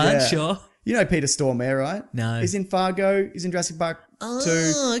 Skarsgård, Yeah. sure. You know Peter Stormare, right? No. He's in Fargo. He's in Jurassic Park 2.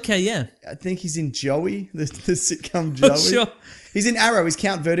 Oh, okay, yeah. I think he's in Joey, the sitcom Joey. Sure. He's in Arrow. He's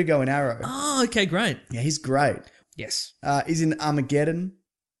Count Vertigo in Arrow. Oh, okay, great. Yeah, he's great. Yes. He's in Armageddon.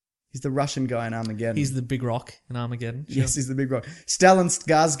 He's the Russian guy in Armageddon. He's the big rock in Armageddon. Sure. Yes, he's the big rock. Stellan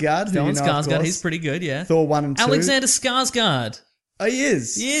Skarsgård. Stellan Skarsgård, he's pretty good, yeah. Thor 1 and 2. Alexander Skarsgård. Oh, he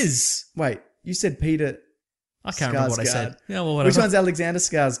is? He is. Wait, you said Peter I can't remember what I said. Yeah, well, whatever. Which one's Alexander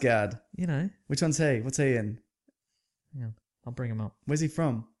Skarsgård? You know. Which one's he? What's he in? Yeah, I'll bring him up. Where's he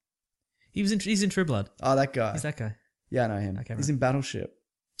from? He's in True Blood. Oh, that guy. He's that guy. Yeah, I know him. Okay, he's right. in Battleship.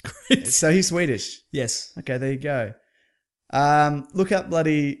 Great. So he's Swedish. Yes. Okay, there you go. Look up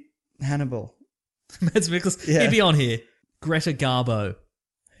bloody Hannibal. Mads Mikkelsen. Yeah. He'd be on here. Greta Garbo.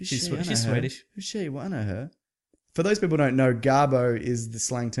 Who's She's she? I know she's her. Swedish. Who's she? Well, I know her. For those people who don't know, Garbo is the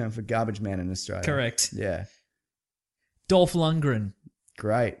slang term for garbage man in Australia. Correct. Yeah. Dolph Lundgren.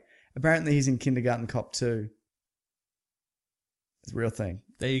 Great. Apparently he's in Kindergarten Cop 2. It's a real thing.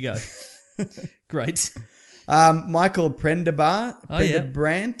 There you go. Great. Michael Prenderbar. Oh, yeah.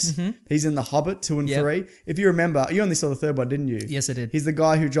 Brandt. Mm-hmm. He's in The Hobbit 2 and Yep. 3. If you remember, you only saw the third one, didn't you? Yes, I did. He's the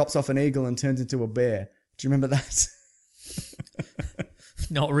guy who drops off an eagle and turns into a bear. Do you remember that?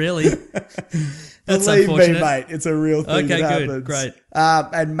 Not really. That's Believe unfortunate. me, mate. It's a real thing Okay, that good. happens. Great.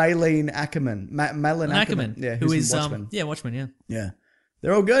 And Maylene Ackerman. Maylene Ackerman. Yeah, who who's is from Watchmen. Watchmen, yeah. Yeah.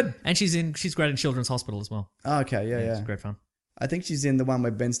 They're all good. And she's great in Children's Hospital as well. Oh, okay, yeah. It's great fun. I think she's in the one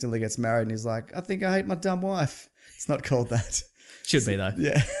where Ben Stiller gets married and he's like, I think I hate my dumb wife. It's not called that. Should be though.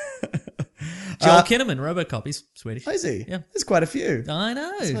 Yeah. Joel Kinnaman, RoboCop, he's Swedish. Is he? Yeah. There's quite a few. I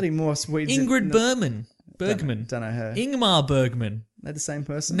know. Slightly more Swedes. Ingrid Bergman. Don't know her. Ingmar Bergman. They're the same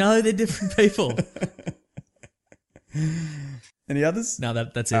person? No, they're different people. Any others? No,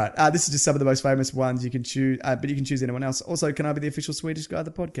 that's it. All right. This is just some of the most famous ones. You can choose, but you can choose anyone else. Also, can I be the official Swedish guy of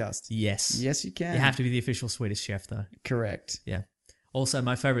the podcast? Yes. Yes, you can. You have to be the official Swedish chef, though. Correct. Yeah. Also,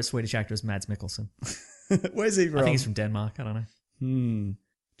 my favourite Swedish actor is Mads Mikkelsen. Where's he from? I think he's from Denmark. I don't know. Do you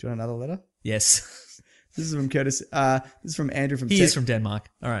want another letter? Yes. This is from Curtis. This is from Andrew from He is from Denmark.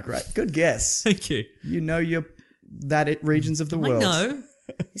 All right. Great. Good guess. Thank you. You know your regions of the I world. know.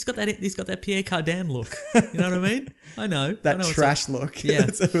 He's got that Pierre Cardin look. You know what I mean? I know. That I know trash look. Yeah.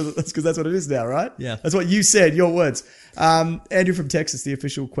 That's because that's what it is now, right? Yeah. That's what you said, your words. Andrew from Texas, the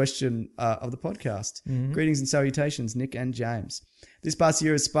official question of the podcast. Mm-hmm. Greetings and salutations, Nick and James. This past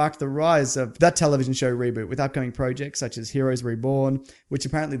year has sparked the rise of that television show reboot with upcoming projects such as Heroes Reborn, which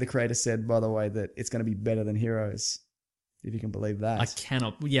apparently the creator said, by the way, that it's going to be better than Heroes. If you can believe that. I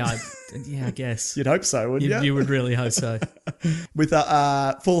cannot. Yeah, I guess. You'd hope so, wouldn't you? You would really hope so. With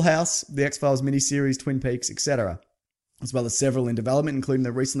Full House, the X-Files miniseries, Twin Peaks, etc., as well as several in development, including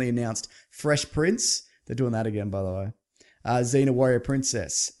the recently announced Fresh Prince. They're doing that again, by the way. Xena Warrior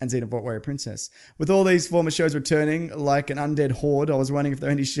Princess and Xena Warrior Princess. With all these former shows returning like an undead horde, I was wondering if there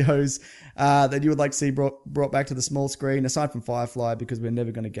are any shows that you would like to see brought back to the small screen, aside from Firefly, because we're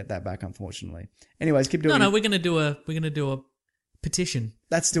never going to get that back, unfortunately. Anyways, keep doing it. No, we're gonna do a petition.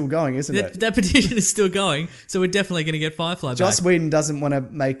 That's still going, isn't it? That petition is still going, so we're definitely going to get Firefly back. Joss Whedon doesn't want to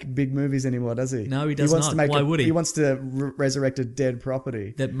make big movies anymore, does he? No, he does wants not. To make Why would he? He wants to resurrect a dead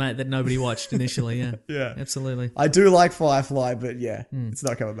property. That nobody watched initially, yeah. Yeah. Absolutely. I do like Firefly, but yeah, it's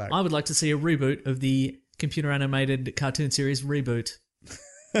not coming back. I would like to see a reboot of the computer animated cartoon series Reboot.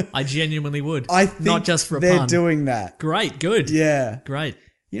 I genuinely would. I think not just for a they're pun. doing that. Great, good. Yeah. Great.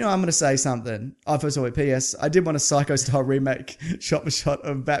 You know, I'm going to say something. First of all, P.S. I did want a Psycho-style remake, shot for shot,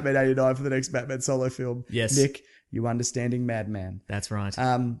 of Batman 89 for the next Batman solo film. Yes. Nick, you understanding madman. That's right.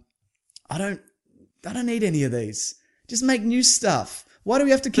 I don't need any of these. Just make new stuff. Why do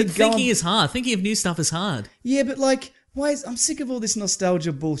we have to keep But going? thinking is hard. Thinking of new stuff is hard. Yeah, but like, I'm sick of all this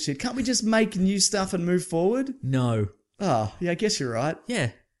nostalgia bullshit. Can't we just make new stuff and move forward? No. Oh, yeah, I guess you're right. Yeah.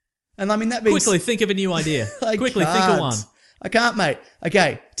 And I mean, that means... Quickly, think of a new idea. I Quickly, think can't. of one. I can't, mate.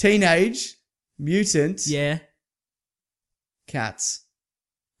 Okay, teenage, mutant, Yeah. cats,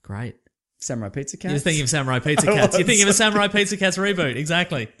 Great. Samurai Pizza Cats. You're thinking of Samurai Pizza Cats. You're thinking of a Samurai Pizza Cats reboot.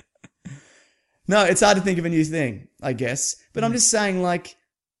 Exactly. No, it's hard to think of a new thing, I guess. But I'm just saying, like,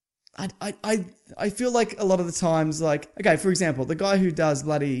 I feel like a lot of the times, like, okay, for example, the guy who does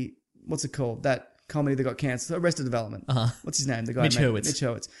bloody, what's it called? That comedy that got cancelled, Arrested Development. What's his name? The guy Mitch Hurwitz. Mitch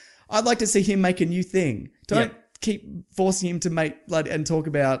Hurwitz. I'd like to see him make a new thing. Don't keep forcing him to make blood and talk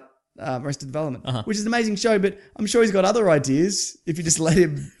about Arrested Development, which is an amazing show, but I'm sure he's got other ideas if you just let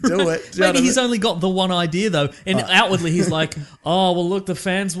him do it. Maybe he's only got the one idea, though, and outwardly he's like, oh, well, look, the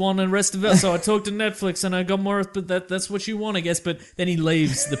fans want Arrested Development, so I talked to Netflix and I got more, but that's what you want, I guess. But then he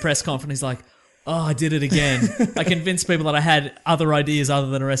leaves the press conference, he's like, oh, I did it again. I convinced people that I had other ideas other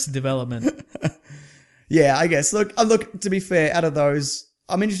than Arrested Development. Yeah, I guess. Look, to be fair, out of those,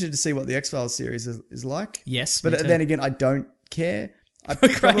 I'm interested to see what the X-Files series is like. Yes, But then again, I don't care. I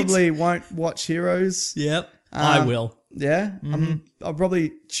probably won't watch Heroes. Yep. I will. Yeah. I'll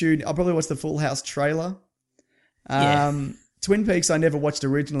probably watch the Full House trailer. Twin Peaks I never watched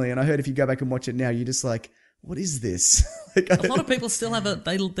originally, and I heard if you go back and watch it now, you're just like, what is this? A lot of people still have it.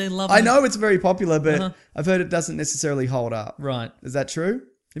 They love it. I know it's very popular, but I've heard it doesn't necessarily hold up. Right. Is that true?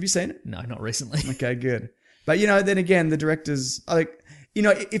 Have you seen it? No, not recently. Okay, good. But, then again, the directors,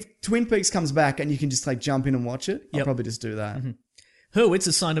 if Twin Peaks comes back and you can just jump in and watch it, I'll probably just do that. Hurwitz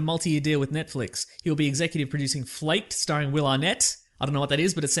has signed a multi-year deal with Netflix. He'll be executive producing Flaked, starring Will Arnett. I don't know what that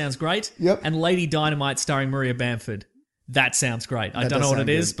is, but it sounds great. Yep. And Lady Dynamite, starring Maria Bamford. That sounds great. I don't know what it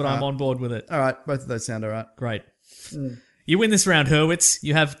is, but I'm on board with it. All right, both of those sound all right. Great. You win this round, Hurwitz.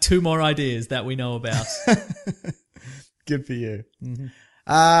 You have 2 more ideas that we know about. Good for you.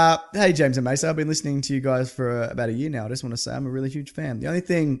 Hey, James and Mesa. I've been listening to you guys for about a year now. I just want to say I'm a really huge fan. The only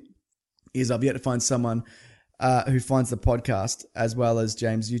thing is I've yet to find someone who finds the podcast as well as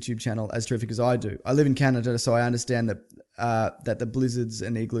James' YouTube channel as terrific as I do. I live in Canada, so I understand that the blizzards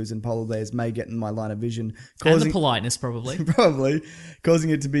and igloos and polar bears may get in my line of vision, and the politeness probably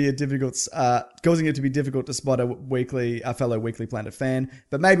causing it to be difficult to spot a fellow Weekly Planet fan.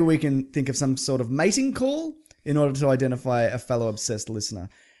 But maybe we can think of some sort of mating call in order to identify a fellow obsessed listener.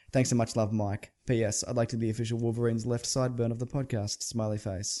 Thanks so much, love, Mike. P.S. I'd like to be the official Wolverine's left sideburn of the podcast. Smiley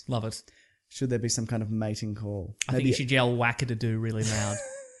face. Love it. Should there be some kind of mating call? I think you should yell whack-a-da-doo really loud.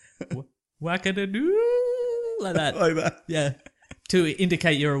 Whack-a-da-doo. Like that. Like that. Yeah. To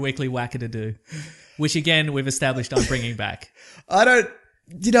indicate you're a weekly whack-a-da-doo. Which, again, we've established I'm bringing back. I don't...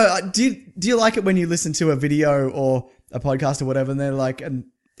 do you like it when you listen to a video or a podcast or whatever and they're like... And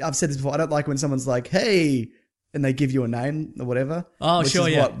I've said this before, I don't like when someone's like, hey... And they give you a name or whatever. Oh, which sure,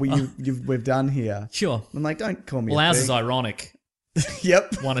 is yeah. what we've done here. Sure. I'm like, don't call me Well, a ours pig. is ironic.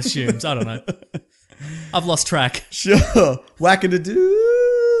 Yep. One assumes. I don't know. I've lost track. Sure.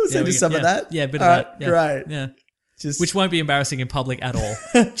 Whack-a-da-doo. So just some of that? Yeah, a bit all of right, that. Yeah. Great. Yeah. Which won't be embarrassing in public at all.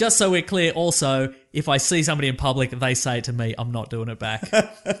 Just so we're clear, also, if I see somebody in public, they say it to me, I'm not doing it back.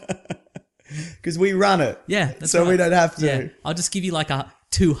 Because we run it. Yeah, that's so right. we don't have to. Yeah. I'll just give you like a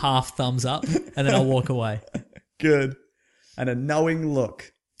 2 half thumbs up, and then I'll walk away. Good. And a knowing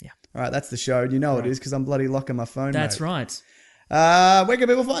look. Yeah. All right, that's the show. And you know it is because I'm bloody locking my phone, That's mate. right. Where can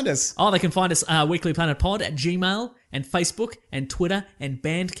people find us? Oh, they can find us Weekly Planet Pod at Gmail and Facebook and Twitter and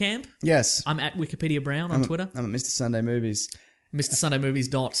Bandcamp. Yes. I'm at Wikipedia Brown on Twitter. I'm at Mr. Sunday Movies.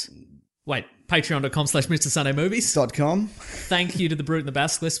 Patreon.com/MrSundayMovies. .com. Thank you to The Brute and the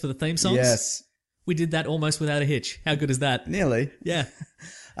Basilisk for the theme songs. Yes. We did that almost without a hitch. How good is that? Nearly. Yeah.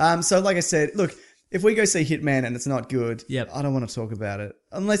 So like I said, look, if we go see Hitman and it's not good, Yep. I don't want to talk about it.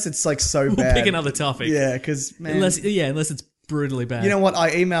 Unless it's so We'll bad. pick another topic. Yeah, because, man... Unless it's brutally bad. You know what?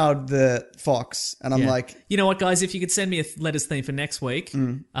 I emailed the Fox and I'm like... You know what, guys? If you could send me a letters theme for next week,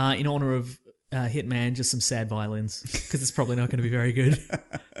 in honor of Hitman, just some sad violins, because it's probably not going to be very good.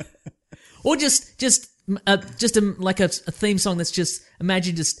 Or just a theme song that's just,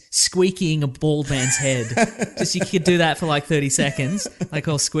 imagine just squeakying a bald man's head. Just you could do that for like 30 seconds, like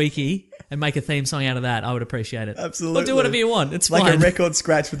all squeaky, and make a theme song out of that. I would appreciate it. Absolutely. Or do whatever you want. It's like fine. a record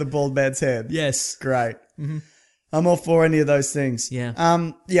scratch with a bald man's head. Yes. Great. Mm-hmm. I'm all for any of those things. Yeah.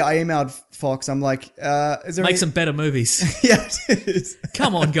 I emailed Fox. I'm like, is there Make some better movies. Yeah, it is.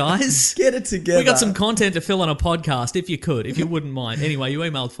 Come on, guys. Get it together. We got some content to fill on a podcast, if you wouldn't mind. Anyway, you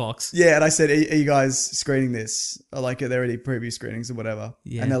emailed Fox. Yeah, and I said, are you guys screening this? Or like, are there any preview screenings or whatever?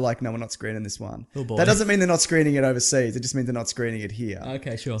 Yeah. And they're like, no, we're not screening this one. Oh boy. That doesn't mean they're not screening it overseas. It just means they're not screening it here.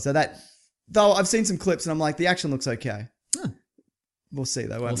 Okay, sure. So though I've seen some clips and I'm like, the action looks okay. Huh. We'll see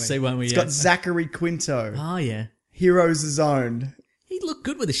though, won't we? We'll see, won't we? It's Yeah. got Zachary Quinto. Oh, yeah. Heroes Zoned. He looked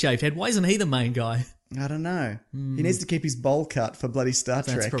good with a shaved head. Why isn't he the main guy? I don't know. He needs to keep his bowl cut for bloody Star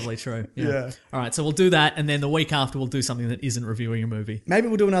Trek. That's probably true. Yeah. Yeah. All right, so we'll do that, and then the week after we'll do something that isn't reviewing a movie. Maybe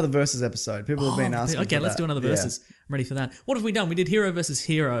we'll do another Versus episode. People have been asking Okay, for let's that. do another Versus. Yeah. I'm ready for that. What have we done? We did Hero versus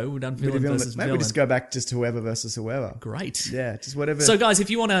Hero. We've done Villain versus Maybe Villain. we just go back just to whoever versus whoever. Great. Yeah, just whatever. So, guys, if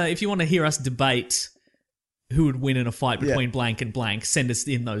you want to hear us debate who would win in a fight between blank and blank, send us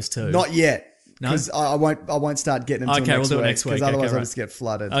in those two. Not yet. No? Because I won't start getting them Okay, we'll do it next week. Because otherwise Okay, I'll right. just get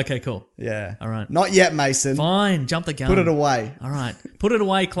flooded. Okay, cool. Yeah. All right. Not yet, Mason. Fine, jump the gun. Put it away. All right. Put it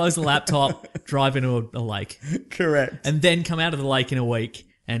away, close the laptop, drive into a lake. Correct. And then come out of the lake in a week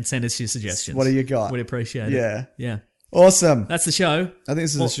and send us your suggestions. What do you got? We'd appreciate it. Yeah. Yeah. Awesome. That's the show. I think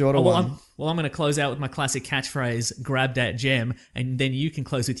this is a shorter one. I'm going to close out with my classic catchphrase, grab that gem, and then you can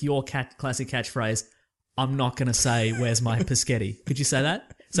close with your classic catchphrase, I'm not going to say, where's my Paschetti? Could you say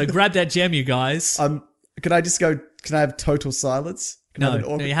that? So grab that gem, you guys. Can I have total silence?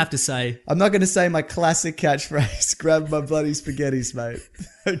 No, you have to say. I'm not going to say my classic catchphrase, grab my bloody spaghettis, mate.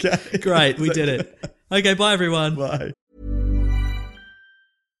 Okay. Great, we did it. Okay, bye everyone. Bye.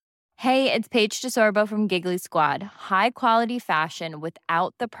 Hey, it's Paige DeSorbo from Giggly Squad. High quality fashion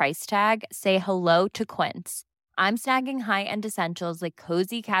without the price tag. Say hello to Quince. I'm snagging high-end essentials like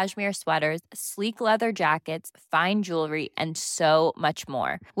cozy cashmere sweaters, sleek leather jackets, fine jewelry, and so much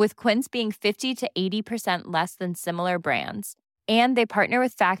more. With Quince being 50 to 80% less than similar brands. And they partner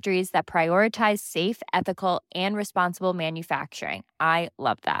with factories that prioritize safe, ethical, and responsible manufacturing. I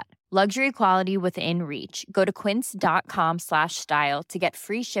love that. Luxury quality within reach. Go to quince.com/style to get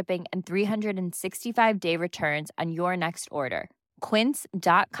free shipping and 365-day returns on your next order.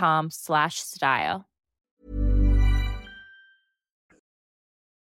 Quince.com/style.